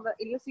proximal from the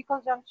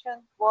ileocecal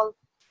junction wall.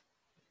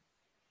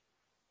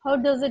 How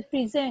does it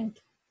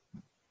present?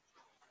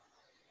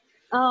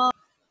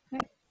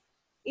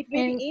 It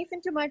may be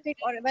asymptomatic,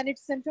 or when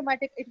it's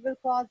symptomatic, it will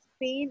cause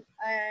pain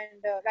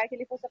and right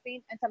iliophosa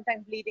pain and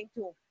sometimes bleeding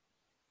too,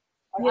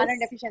 or Yes. iron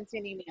deficiency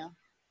anemia.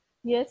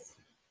 Yes.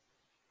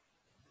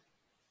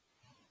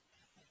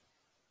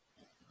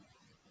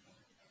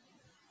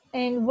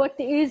 And what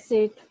is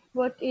it?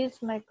 What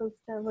is Michael's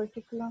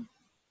diverticulum?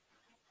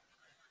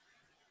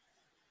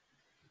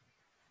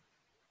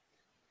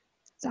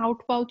 It's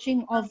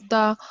outpouching of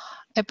the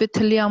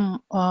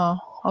epithelium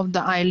of the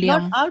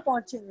ileum. Not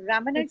outpouching,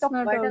 remnant It's of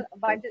not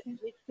outpouching.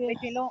 Yes.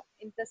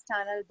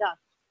 vitelo-intestinal duct.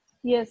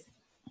 Yes.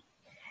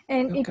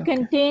 And it Okay.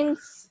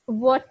 contains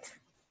what?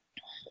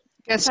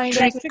 Gastric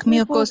Gastric mucosa.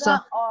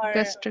 mucosa or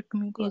Gastric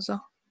mucosa. yes.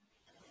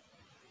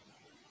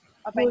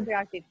 or Good.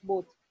 pancreatic,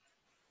 both.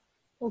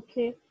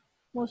 Okay.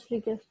 Mostly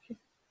gastric.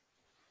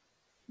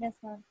 Yes,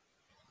 ma'am.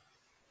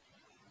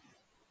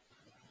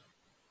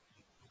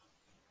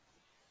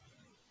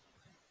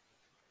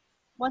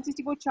 One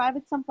 64 child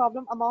with some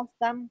problem, amongst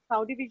them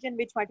cow division,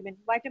 which vitamin?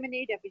 Vitamin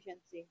A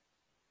deficiency.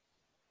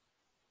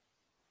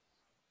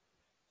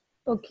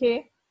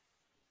 Okay.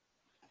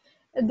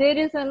 There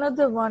is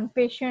another one.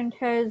 Patient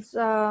has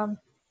not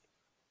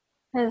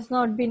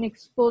been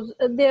exposed.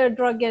 They are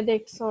drug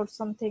addicts or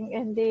something,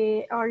 and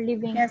they are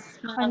living Yes,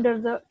 ma'am. under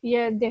the,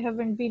 they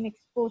haven't been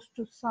exposed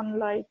to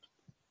sunlight.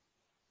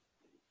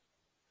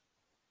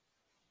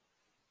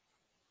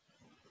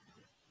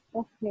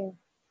 Okay.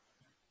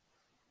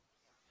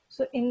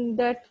 So in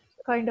that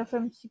kind of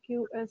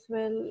MCQ as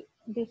well,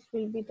 this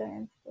will be the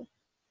answer.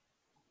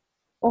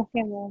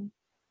 Okay, ma'am.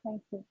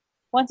 Thank you.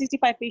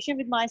 165 patient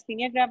with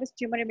myasthenia gravis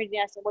tumor in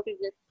mediastinum. What is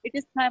it? It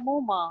is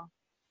thymoma.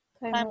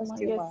 Thymus Thymoma,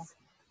 tumor. yes.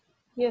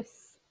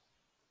 Yes.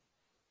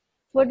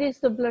 What is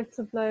the blood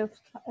supply of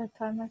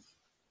thymus?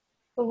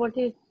 So what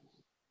is?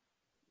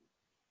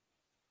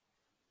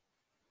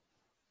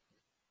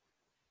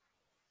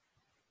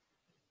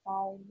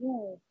 Oh,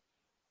 yes.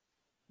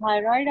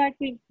 Thyroid, I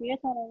think. Yes,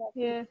 thyroid.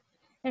 Yeah.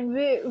 And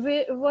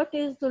what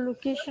is the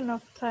location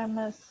of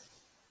thymus?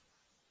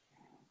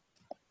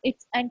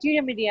 It's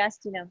anterior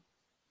mediastinum.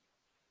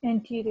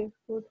 Anterior.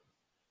 Good.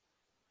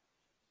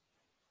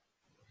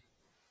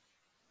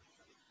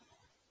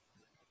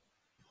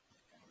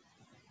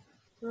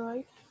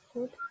 Right.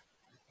 Good.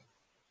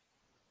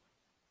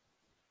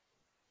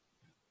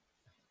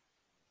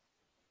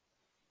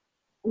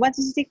 Once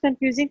you take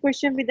confusing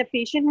question with the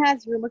patient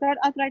has rheumatoid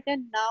arthritis,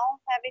 now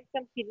having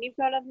some kidney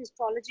problem,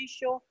 histology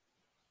show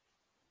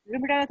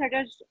rheumatoid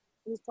arthritis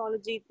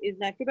histology is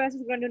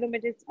necrosis,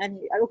 granulomatous, and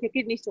okay,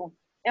 kidney stone,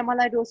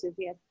 amyloidosis,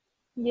 yes.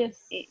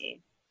 Yes. AA.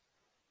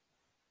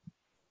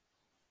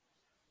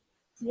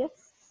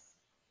 Yes.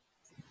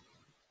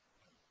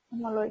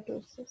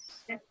 Amyloidosis.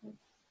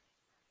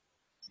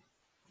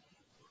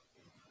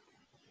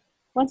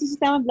 Once you see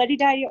bloody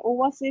diarrhea,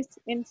 ovacyst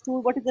in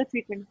stool, what is the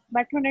treatment?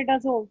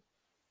 Metronidazole.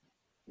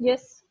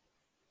 Yes.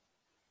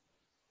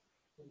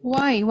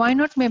 Why? Why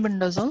not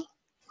mebendazole?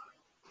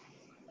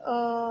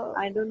 Uh,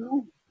 I don't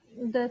know.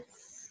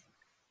 that's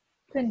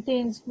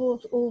contains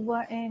both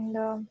ova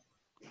and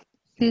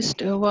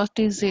Cyst, what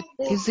is it?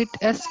 Is it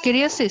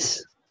ascariasis?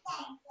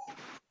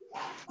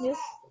 yes.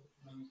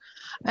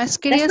 That's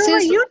not what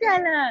Ascariasis, you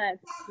tell us.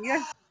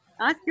 You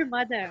ask your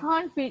mother.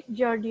 Can't be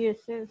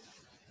giardiasis.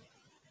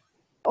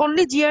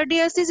 only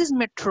giardiasis is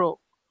metro,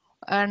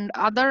 and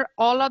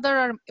all other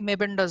are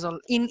mebendazole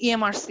in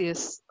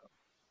MRCS.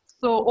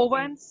 So Okay. ova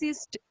and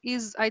cyst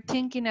is, I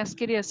think, in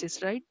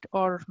ascariasis, right?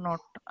 Or not?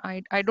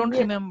 I don't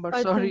Yeah, remember.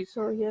 I Sorry. think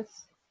so.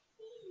 Yes.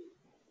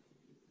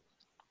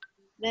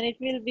 Then it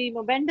will be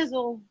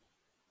mebendazole.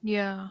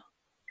 Yeah.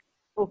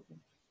 Okay.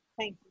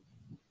 Thank you.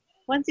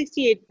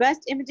 168.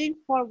 Best imaging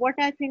for what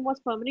I think was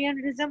pulmonary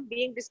aneurysm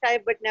being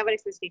described but never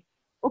explicitly.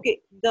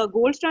 Okay. The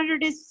gold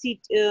standard is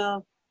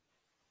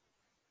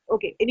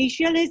okay.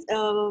 Initial is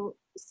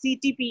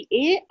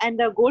CTPA and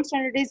the gold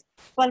standard is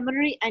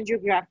pulmonary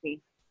angiography.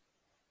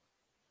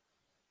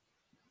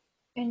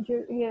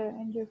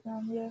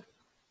 Angiogram. Yeah.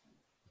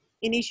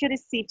 Initial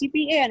is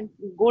CTPA and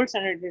gold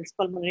standard is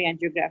pulmonary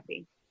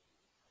angiography.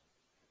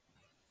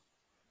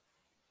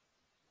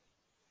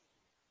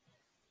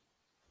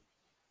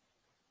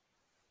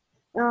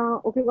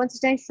 Okay, once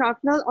a time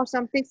shrapnel or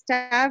something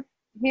stabbed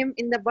him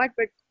in the butt,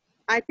 but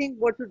I think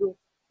what to do?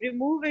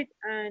 Remove it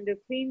and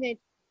clean it,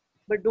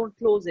 but don't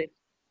close it.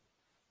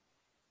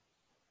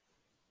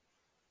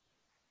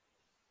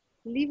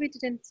 Leave it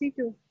and see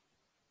to.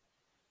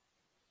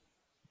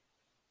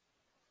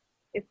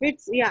 If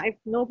it's, yeah, if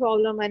no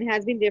problem and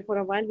has been there for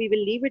a while, we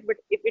will leave it. But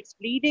if it's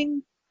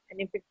bleeding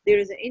and if there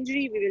is an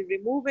injury, we will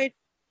remove it.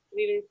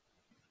 We will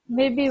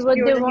Maybe what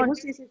secure they the want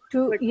hemostasis.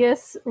 to, But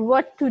yes,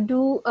 what to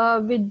do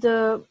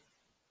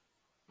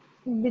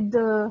with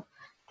the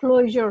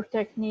closure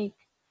technique.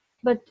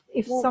 But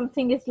if no,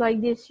 something is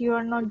like this, you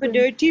are not if a going.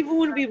 dirty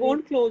wound, we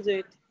won't close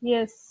it.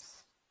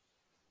 Yes.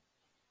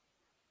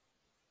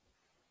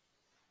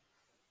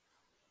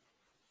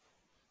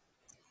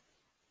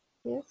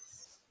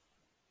 Yes.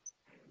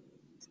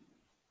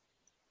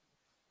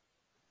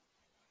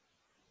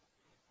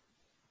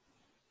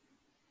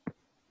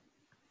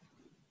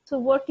 So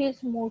what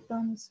is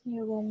Morton's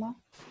neuroma?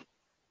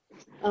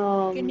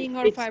 Thickening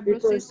or It's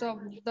because, fibrosis of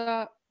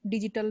the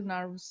digital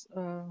nerves.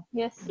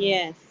 Yes.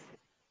 yes,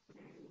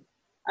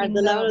 at In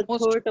the level the of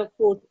most, third or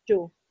fourth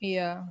toe,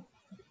 yeah,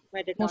 most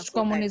metatarsal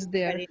common head, is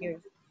there.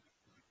 perineum.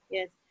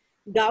 Yes.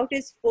 Gout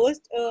is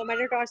first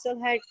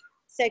metatarsal head,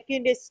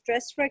 second is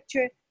stress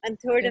fracture, and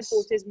third and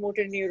fourth Yes, is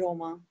motor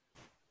neuroma.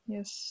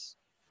 yes.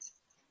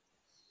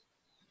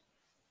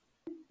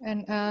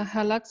 And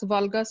hallux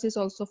valgus is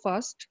also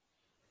fast.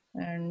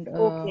 And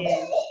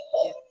Okay.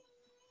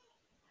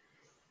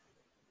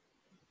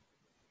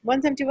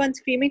 171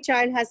 screaming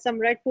child has some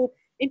red poop.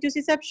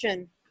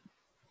 Intussusception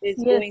is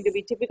going to Yes.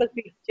 be typical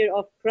feature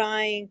of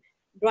crying,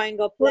 drawing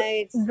up What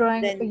legs.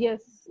 drawing? Then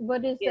Yes.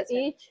 What is yes, the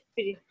age?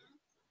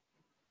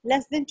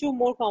 less than 2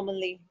 more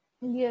commonly.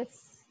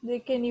 Yes, they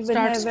can even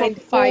Starts have from at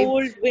Like 5.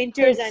 cold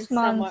winters 6 and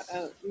summer months.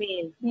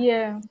 male.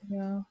 Yeah.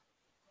 Yeah.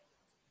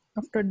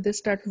 After they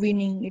start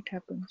weaning, it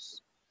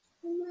happens.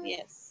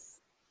 Yes.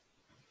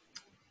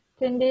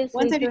 10 days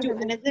later.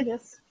 132.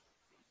 Yes.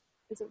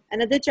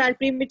 Another child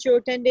premature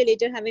 10 days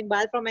later having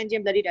bile from and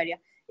bloody diarrhea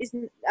is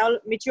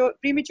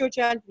premature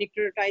child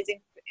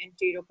necrotizing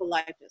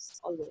enterocolitis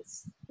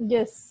always.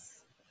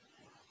 Yes.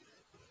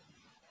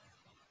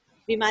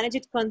 We manage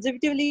it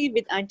conservatively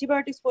with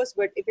antibiotics first,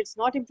 but if it's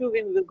not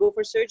improving, we will go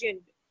for surgery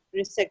and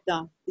resect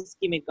the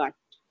ischemic gut,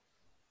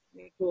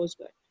 closed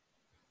gut.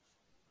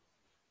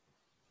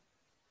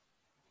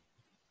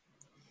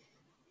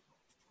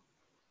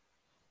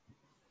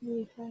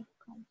 We have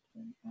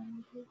complaint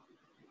and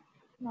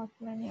not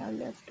many are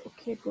left.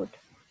 Okay, good.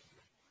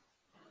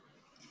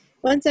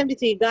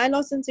 173. Guy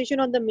lost sensation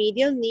on the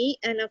medial knee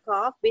and a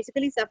calf.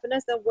 Basically,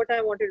 saphenous nerve. What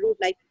I want to root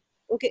like.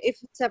 Okay, if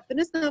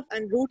saphenous nerve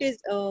and root is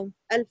L4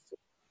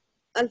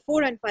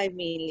 and 5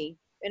 mainly,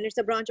 and it's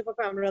a branch of a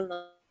femoral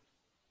nerve.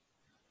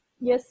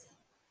 Yes.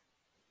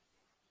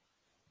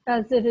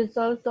 As a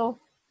result of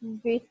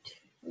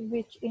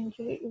which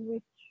injury,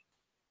 which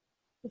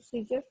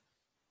procedure?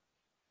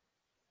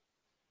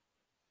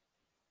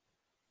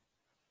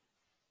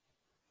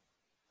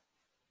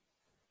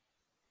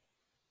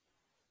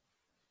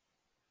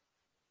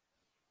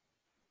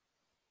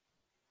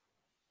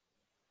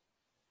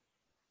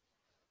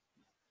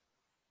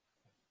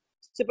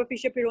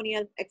 Superficial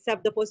peroneal,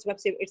 except the first web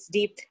it's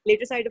deep.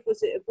 Later side of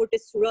foot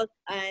is sural,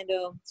 and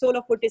sole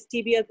of foot is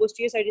tibial.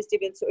 Posterior side is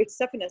tibial. So it's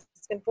saphenous.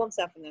 It's confirmed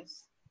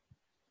saphenous.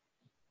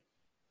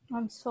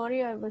 I'm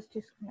sorry, I was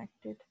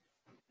disconnected.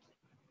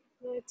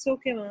 It's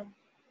okay, ma'am.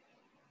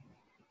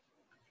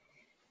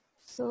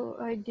 So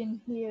I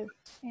didn't hear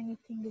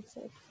anything you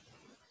said.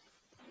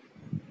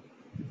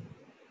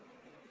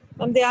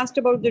 They asked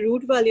about the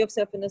root value of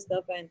saphenous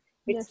nerve, and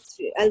it's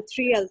Yes.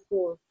 L3,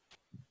 L4.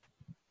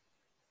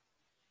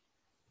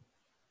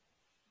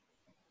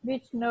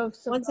 Which nerve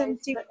supplies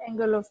 170. the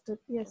angle of the,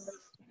 yes.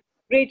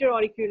 Greater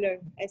auricular,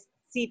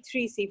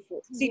 C3,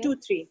 C4, C2, Yeah.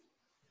 3.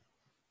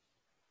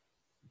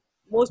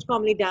 Most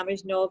commonly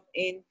damaged nerve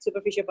in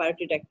superficial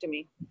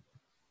paratidectomy.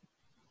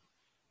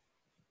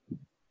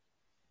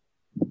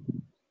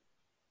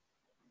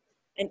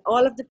 And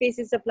all of the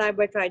faces supplied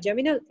by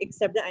trigeminal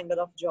except the angle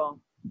of jaw.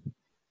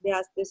 They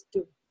asked this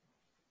too.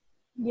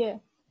 Yeah.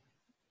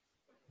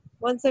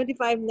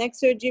 175. Neck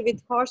surgery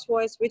with hoarse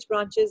voice.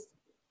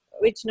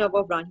 Which nerve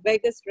of branch?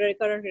 Vagus,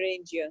 recurrent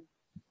laryngeal.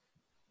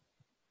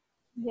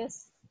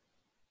 Yes.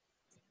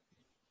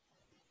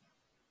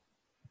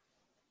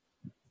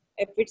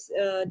 If it's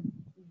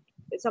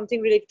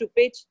something related to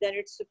pitch, then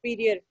it's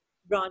superior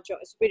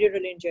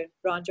laryngeal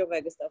branch of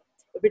vagus nerve.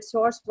 If it's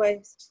hoarse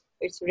voice,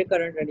 it's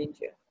recurrent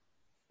laryngeal.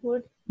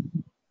 Good.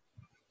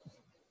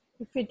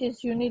 If it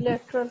is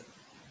unilateral,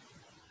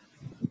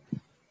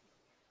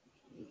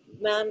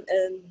 Ma'am,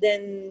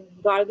 then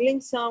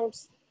gargling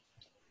sounds.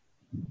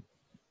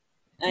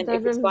 And that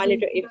if it's will be,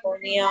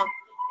 bilateral,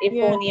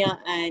 aphonia,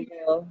 and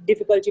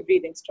difficulty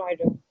breathing,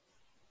 stridor.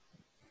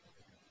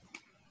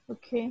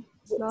 okay.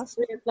 Last.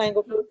 Flying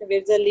of foot,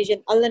 there's a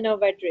lesion, ulnar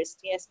nerve at wrist.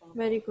 Yes, ma'am.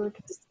 Very good.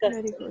 Discussed.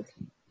 Very good.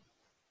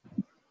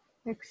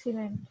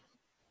 Excellent.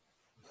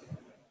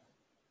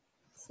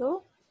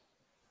 So,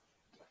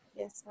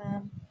 Yes,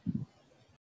 ma'am.